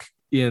luck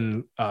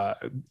in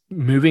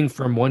moving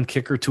from one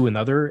kicker to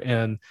another.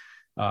 And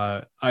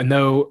I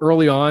know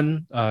early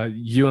on,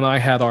 you and I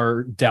had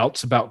our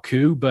doubts about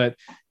Koo, but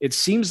it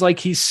seems like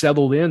he's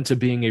settled into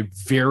being a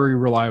very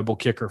reliable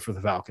kicker for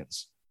the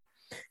Falcons.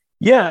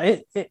 Yeah,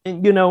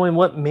 and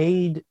what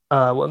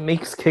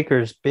makes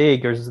kickers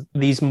big is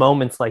these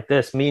moments like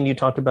this. Me and you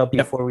talked about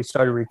before we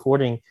started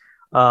recording,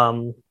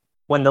 when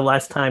the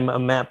last time a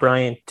Matt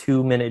Bryant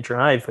 2-minute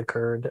drive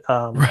occurred.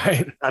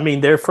 Right. I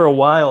mean, there for a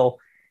while,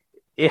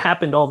 it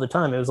happened all the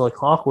time. It was like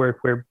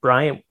clockwork where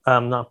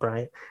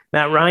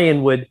Matt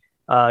Ryan would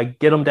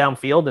get him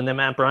downfield, and then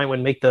Matt Bryant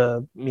would make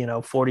the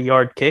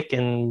 40-yard kick,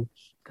 and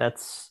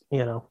that's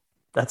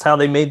how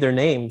they made their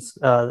names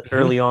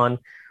early on.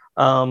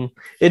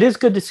 It is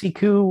good to see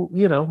Koo,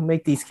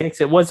 make these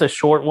kicks. It was a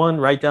short one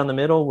right down the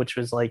middle, which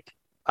was like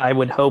I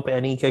would hope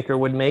any kicker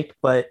would make.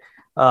 But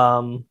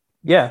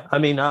yeah, I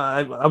mean,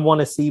 I want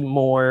to see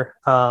more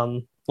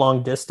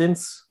long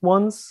distance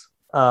ones.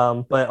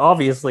 But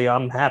obviously,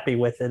 I'm happy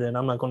with it, and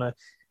I'm not going to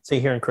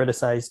sit here and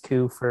criticize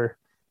Koo for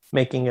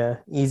making a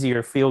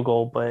easier field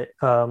goal. But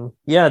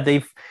yeah,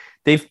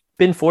 they've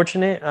been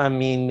fortunate. I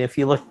mean, if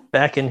you look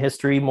back in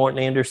history, Morton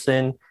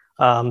Anderson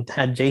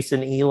had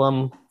Jason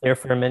Elam there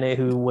for a minute,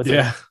 who was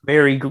there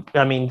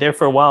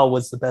for a while,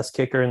 was the best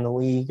kicker in the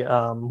league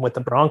with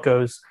the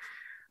Broncos.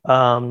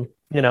 And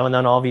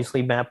then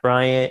obviously Matt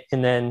Bryant,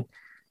 and then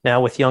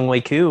now with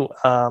Younghoe Koo,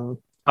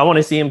 I want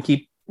to see him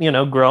keep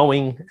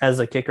growing as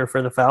a kicker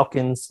for the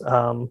Falcons,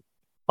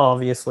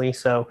 obviously.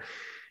 So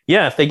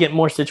yeah, if they get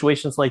more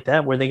situations like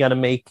that where they got to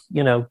make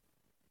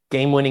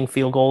game-winning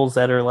field goals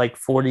that are like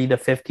 40 to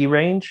 50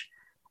 range,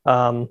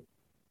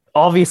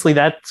 obviously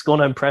that's going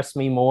to impress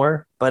me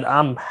more. But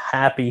I'm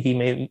happy he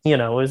made,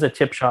 it was a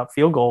chip shot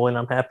field goal, and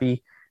I'm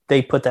happy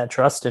they put that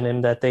trust in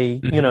him, that they,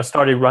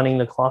 started running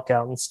the clock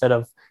out instead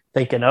of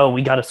thinking, oh,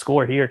 we got to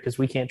score here because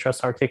we can't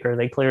trust our kicker.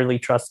 They clearly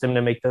trust him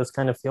to make those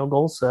kind of field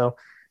goals. So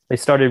they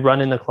started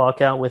running the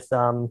clock out with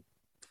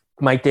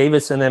Mike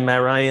Davis, and then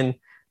Matt Ryan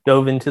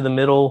dove into the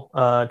middle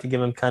to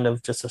give him kind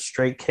of just a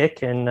straight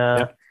kick. And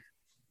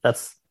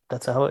that's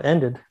how it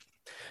ended.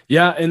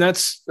 Yeah. And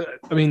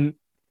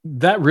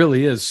that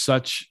really is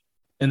such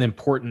an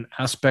important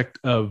aspect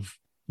of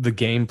the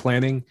game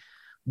planning.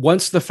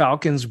 Once the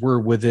Falcons were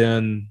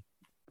within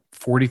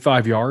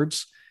 45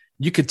 yards,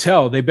 you could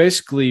tell they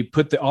basically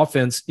put the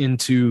offense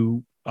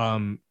into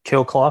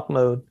kill clock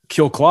mode.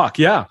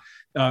 Yeah.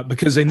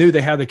 Because they knew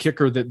they had a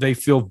kicker that they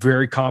feel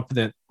very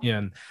confident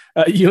in.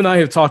 You and I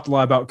have talked a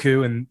lot about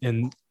Koo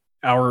and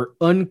our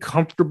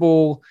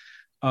uncomfortable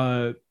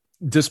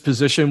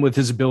disposition with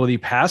his ability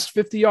past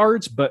 50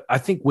 yards, but I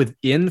think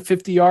within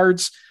 50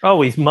 yards.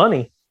 Oh, he's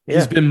money. Yeah.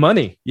 He's been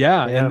money.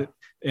 Yeah.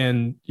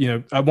 And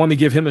I want to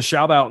give him a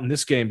shout out in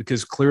this game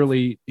because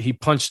clearly he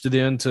punched it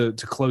in to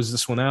close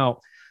this one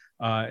out.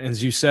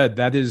 As you said,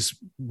 that is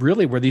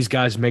really where these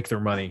guys make their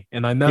money.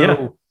 And I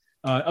know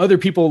other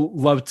people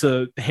love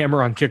to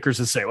hammer on kickers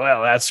and say,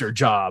 well, that's their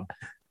job.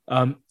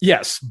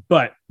 Yes,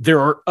 but there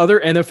are other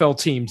NFL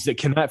teams that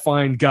cannot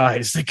find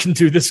guys that can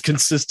do this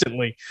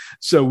consistently.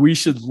 So we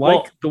should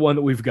the one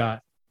that we've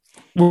got.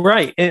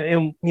 Right.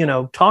 And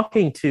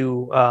talking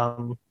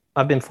to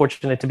I've been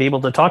fortunate to be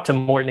able to talk to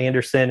Morton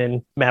Anderson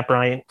and Matt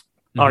Bryant,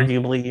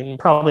 arguably, and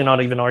probably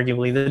not even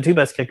arguably, the two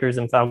best kickers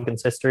in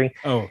Falcons history.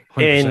 Oh,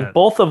 100%. And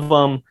both of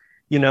them,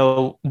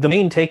 the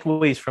main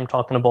takeaways from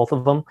talking to both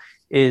of them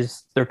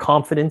is their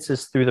confidence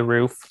is through the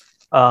roof.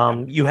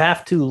 You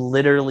have to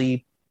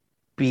literally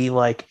be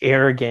like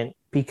arrogant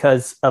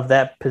because of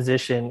that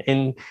position.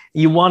 And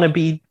you want to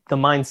be the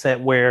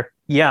mindset where,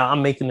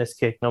 I'm making this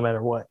kick no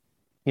matter what,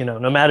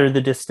 no matter the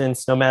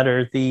distance, no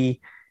matter the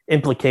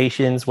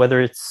implications,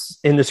 whether it's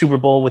in the Super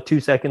Bowl with 2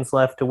 seconds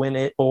left to win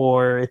it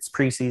or it's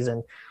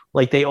preseason.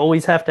 Like, they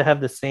always have to have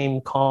the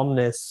same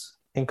calmness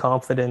and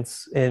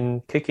confidence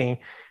in kicking.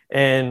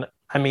 And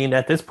I mean,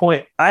 at this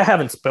point, I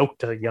haven't spoke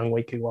to Young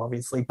Waku,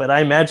 obviously, but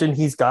I imagine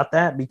he's got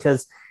that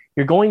because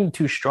you're going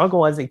to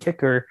struggle as a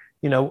kicker.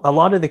 A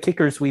lot of the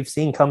kickers we've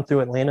seen come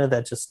through Atlanta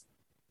that just,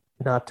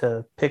 not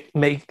to pick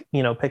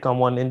on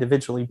one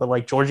individually, but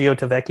like Giorgio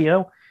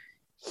Tavecchio,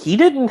 he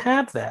didn't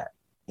have that.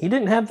 He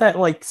didn't have that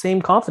like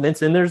same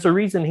confidence, and there's a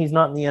reason he's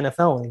not in the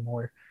NFL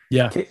anymore.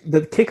 Yeah.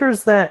 The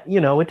kickers that,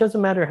 it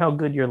doesn't matter how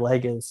good your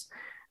leg is.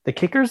 The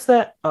kickers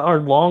that are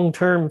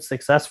long-term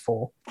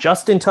successful,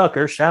 Justin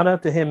Tucker, shout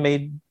out to him,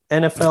 made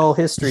NFL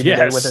history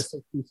today with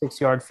a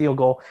 66-yard field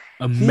goal.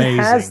 Amazing. He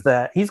has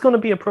that. He's going to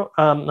be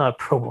not a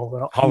Pro Bowl,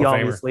 but he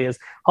obviously is.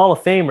 Hall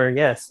of Famer,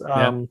 yes.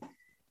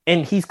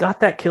 And he's got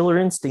that killer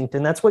instinct,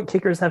 and that's what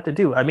kickers have to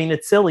do. I mean,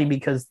 it's silly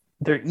because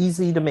they're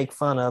easy to make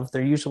fun of.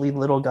 They're usually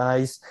little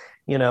guys,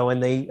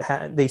 and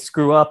they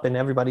screw up and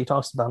everybody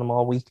talks about them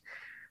all week.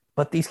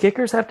 But these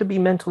kickers have to be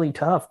mentally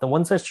tough. The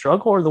ones that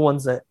struggle are the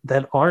ones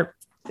that aren't,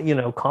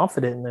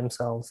 confident in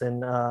themselves.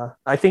 And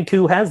I think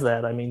Koo has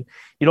that. I mean,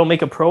 you don't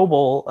make a Pro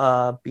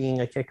Bowl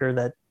being a kicker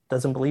that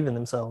doesn't believe in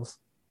themselves.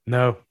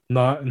 No,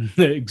 not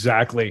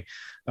exactly.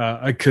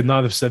 I could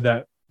not have said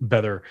that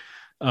better.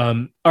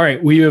 All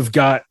right. We have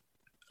got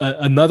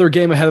another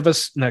game ahead of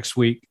us next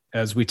week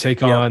as we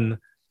take on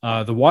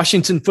the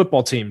Washington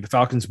football team. The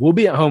Falcons will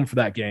be at home for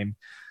that game.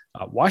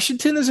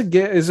 Washington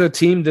is a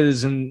team that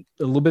is in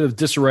a little bit of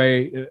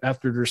disarray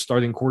after their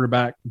starting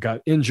quarterback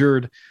got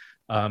injured.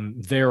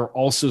 They're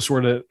also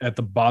sort of at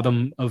the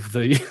bottom of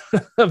the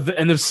of the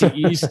NFC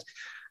East.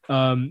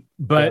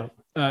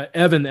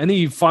 Evan,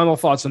 any final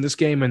thoughts on this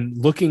game and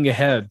looking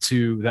ahead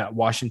to that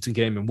Washington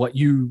game and what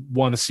you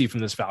want to see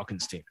from this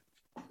Falcons team?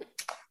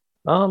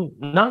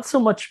 Not so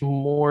much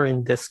more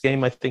in this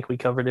game. I think we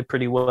covered it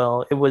pretty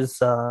well. It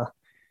was,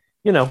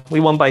 we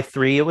won by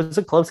 3. It was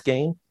a close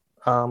game.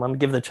 I'm gonna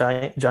give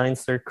the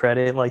Giants their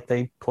credit. Like,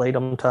 they played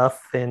them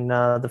tough, and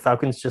the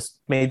Falcons just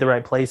made the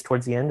right plays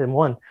towards the end and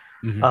won.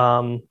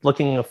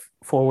 Looking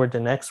forward to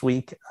next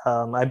week,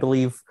 I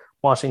believe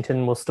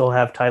Washington will still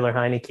have Tyler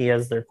Heineke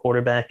as their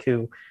quarterback,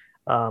 who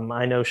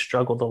I know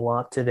struggled a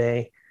lot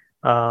today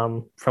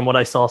from what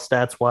I saw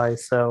stats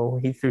wise. So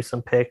he threw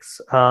some picks.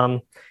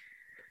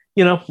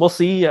 We'll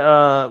see.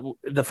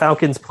 The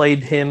Falcons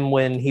played him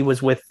when he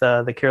was with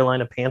the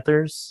Carolina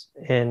Panthers,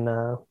 and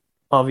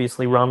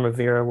obviously Ron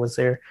Rivera was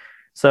there.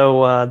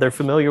 So they're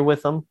familiar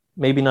with him.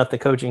 Maybe not the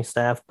coaching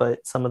staff,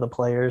 but some of the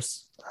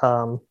players.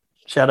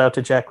 Shout out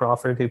to Jack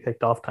Crawford, who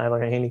picked off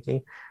Tyler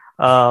Heineke.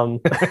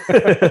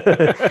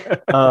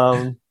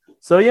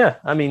 So yeah,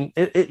 I mean,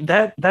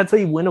 that's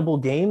a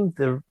winnable game.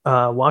 The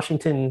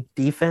Washington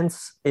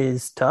defense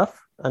is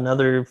tough.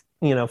 Another,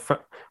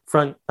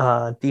 front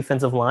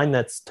defensive line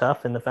that's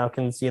tough, and the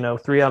Falcons,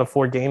 3 out of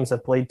 4 games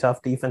have played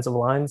tough defensive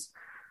lines.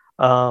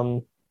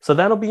 So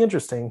that'll be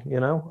interesting,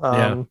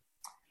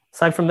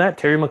 Aside from that,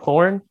 Terry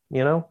McLaurin,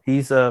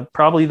 he's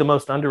probably the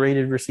most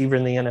underrated receiver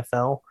in the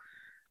NFL.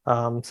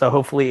 So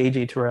hopefully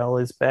AJ Terrell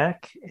is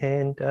back,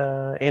 and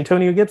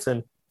Antonio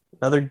Gibson,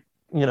 another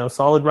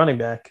solid running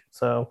back.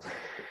 So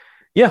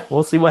yeah,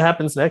 we'll see what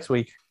happens next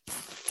week.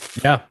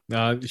 Yeah,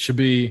 it should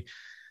be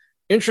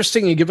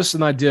interesting and give us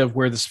an idea of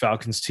where this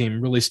Falcons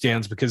team really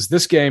stands, because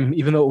this game,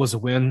 even though it was a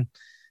win,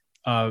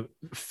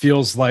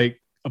 feels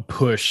like a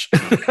push.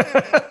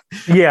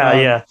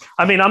 Yeah.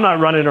 I mean, I'm not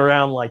running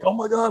around like, oh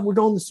my God, we're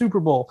going to the Super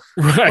Bowl.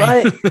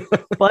 Right.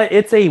 But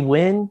it's a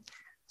win.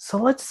 So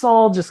let's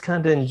all just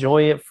kind of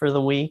enjoy it for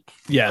the week.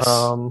 Yes.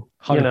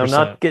 100%.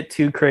 Not get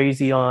too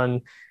crazy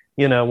on,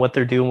 what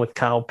they're doing with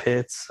Kyle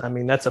Pitts. I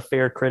mean, that's a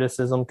fair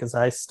criticism because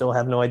I still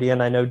have no idea.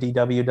 And I know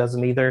DW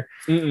doesn't either.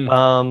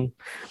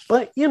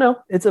 But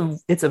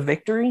it's a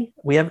victory.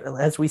 We have,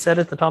 as we said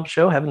at the top of the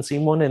show, haven't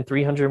seen one in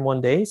 301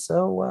 days.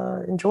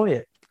 So enjoy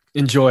it.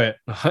 Enjoy it.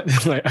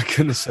 I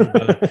couldn't have said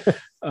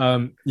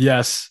better.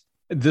 Yes.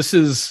 This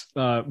is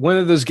one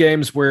of those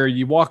games where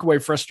you walk away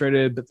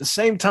frustrated, but at the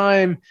same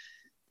time,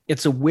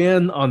 it's a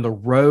win on the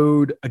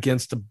road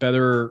against a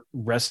better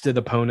rested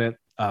opponent.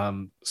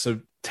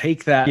 So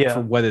take that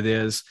for what it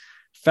is.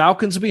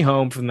 Falcons will be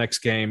home for the next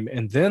game.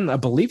 And then I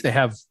believe they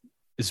have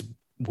is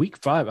week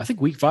 5. I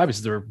think week 5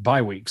 is their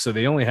bye week. So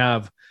they only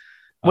have.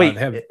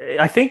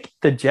 I think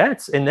the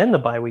Jets and then the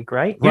bye week,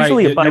 right?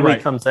 Usually a bye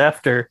week comes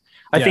after.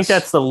 I think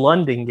that's the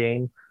London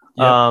game,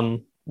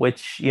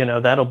 which,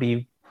 that'll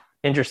be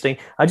interesting.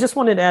 I just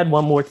wanted to add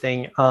one more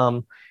thing.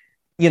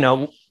 We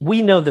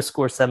know the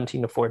score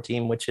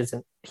 17-14, which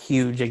isn't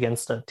huge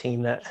against a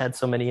team that had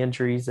so many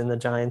injuries in the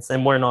Giants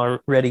and weren't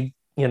already,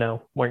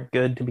 weren't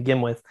good to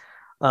begin with.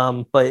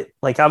 But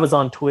like I was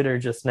on Twitter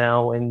just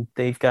now and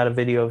they've got a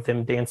video of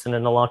them dancing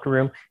in the locker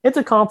room. It's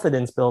a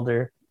confidence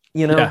builder,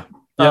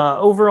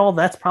 overall,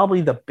 that's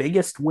probably the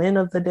biggest win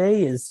of the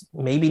day. Is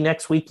maybe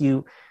next week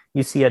you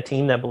see a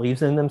team that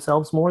believes in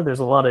themselves more. There's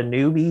a lot of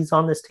newbies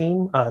on this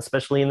team,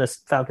 especially in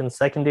this Falcons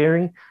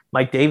secondary.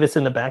 Mike Davis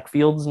in the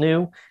backfield's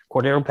new.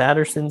 Cordero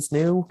Patterson's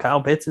new.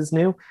 Kyle Pitts is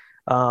new.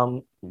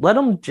 Let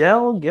them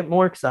gel, get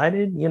more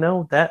excited.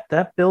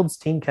 That builds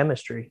team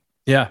chemistry.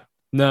 Yeah,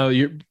 no,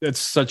 that's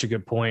such a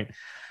good point.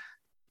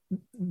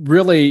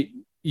 Really,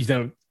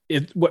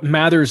 what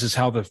matters is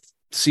how the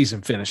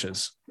season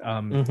finishes.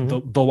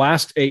 The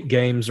last 8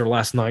 games or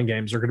last 9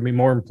 games are going to be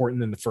more important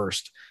than the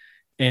first.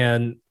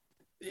 And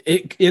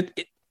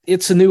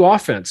it's a new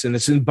offense and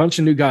it's a bunch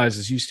of new guys,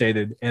 as you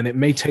stated, and it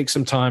may take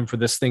some time for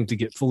this thing to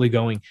get fully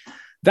going.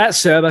 That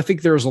said, I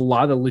think there's a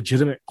lot of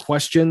legitimate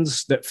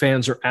questions that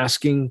fans are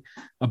asking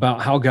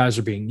about how guys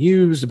are being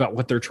used, about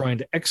what they're trying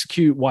to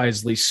execute. Why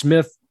is Lee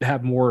Smith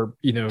have more,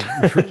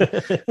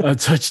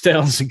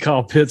 touchdowns than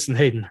Kyle Pitts and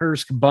Hayden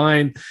Hurst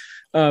combined?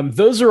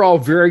 Those are all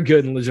very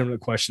good and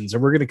legitimate questions,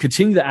 and we're going to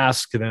continue to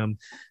ask them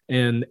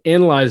and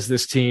analyze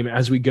this team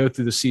as we go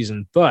through the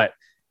season. But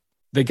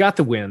they got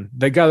the win.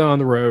 They got it on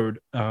the road,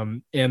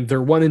 and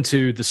they're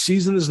 1-2. The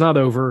season is not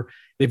over.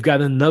 They've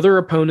got another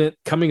opponent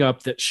coming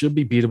up that should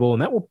be beatable,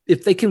 and that will,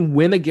 if they can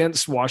win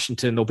against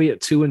Washington, they'll be at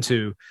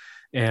 2-2,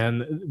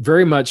 and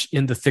very much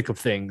in the thick of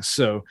things.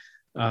 So,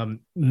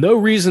 no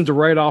reason to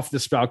write off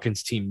this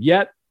Falcons team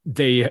yet.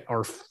 They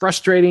are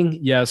frustrating,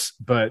 yes,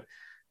 but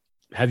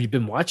have you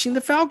been watching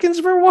the Falcons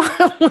for a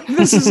while?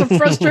 This is a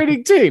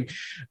frustrating team.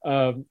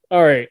 All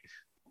right.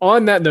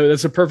 On that note,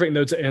 that's a perfect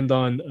note to end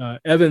on.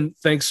 Evan,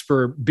 thanks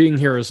for being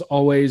here as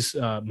always,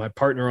 my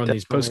partner on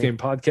these postgame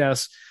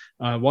podcasts.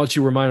 Why don't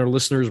you remind our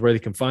listeners where they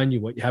can find you,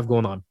 what you have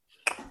going on?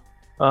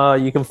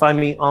 You can find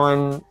me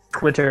on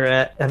Twitter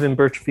at Evan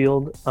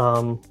Birchfield.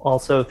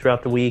 Also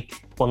throughout the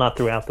week, well, not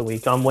throughout the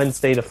week, on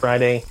Wednesday to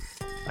Friday,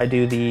 I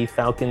do the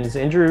Falcons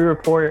injury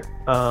report.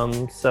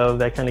 So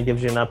that kind of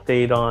gives you an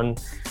update on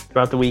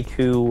throughout the week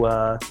who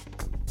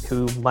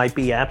might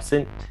be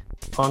absent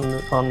on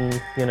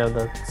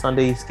the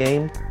Sunday's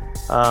game.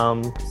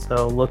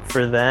 So look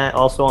for that.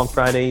 Also on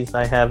Fridays,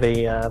 I have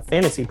a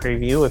fantasy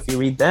preview. If you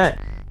read that,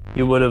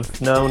 you would have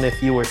known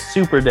if you were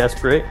super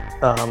desperate,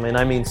 and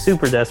I mean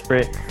super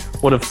desperate,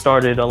 would have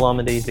started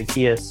Olamide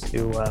Zaccheaus,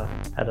 who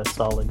had a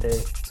solid day.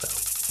 So.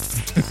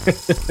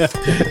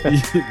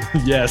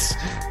 Yes.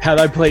 Had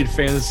I played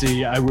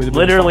fantasy, I would have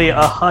literally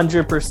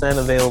 100%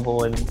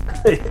 available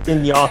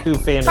in Yahoo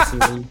Fantasy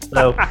League.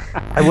 So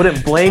I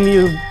wouldn't blame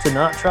you to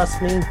not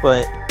trust me,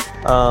 but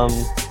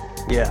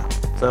yeah.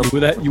 So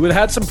you would have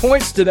had some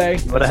points today.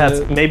 You would have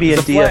had maybe a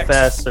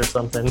DFS or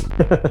something.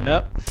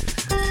 Yep.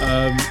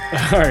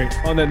 All right.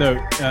 On that note,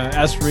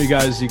 as for me,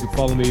 guys, you can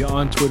follow me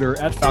on Twitter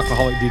at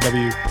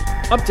FalcoholicDW.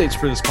 Updates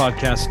for this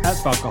podcast at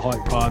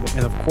FalcoholicPod,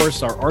 and of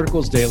course, our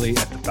articles daily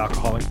at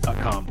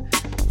thefalcoholic.com.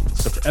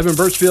 So for Evan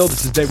Birchfield,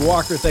 this is Dave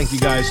Walker. Thank you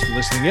guys for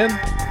listening in.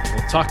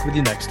 We'll talk with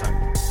you next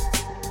time.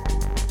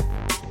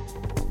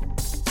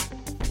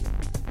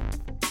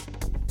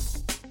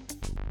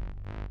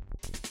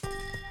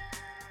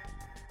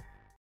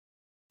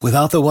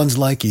 Without the ones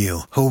like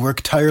you, who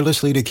work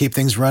tirelessly to keep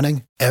things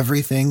running,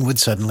 everything would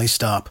suddenly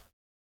stop.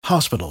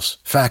 Hospitals,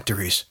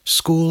 factories,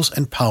 schools,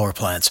 and power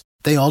plants,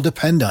 they all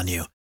depend on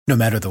you. No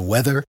matter the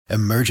weather,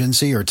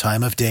 emergency, or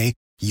time of day,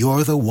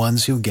 you're the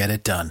ones who get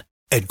it done.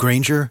 At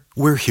Grainger,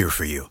 we're here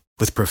for you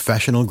with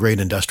professional-grade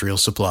industrial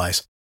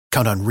supplies.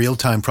 Count on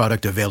real-time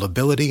product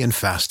availability and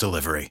fast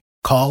delivery.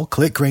 Call,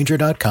 click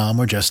Grainger.com,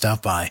 or just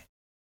stop by.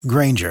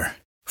 Grainger,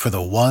 for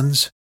the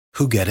ones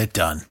who get it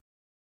done.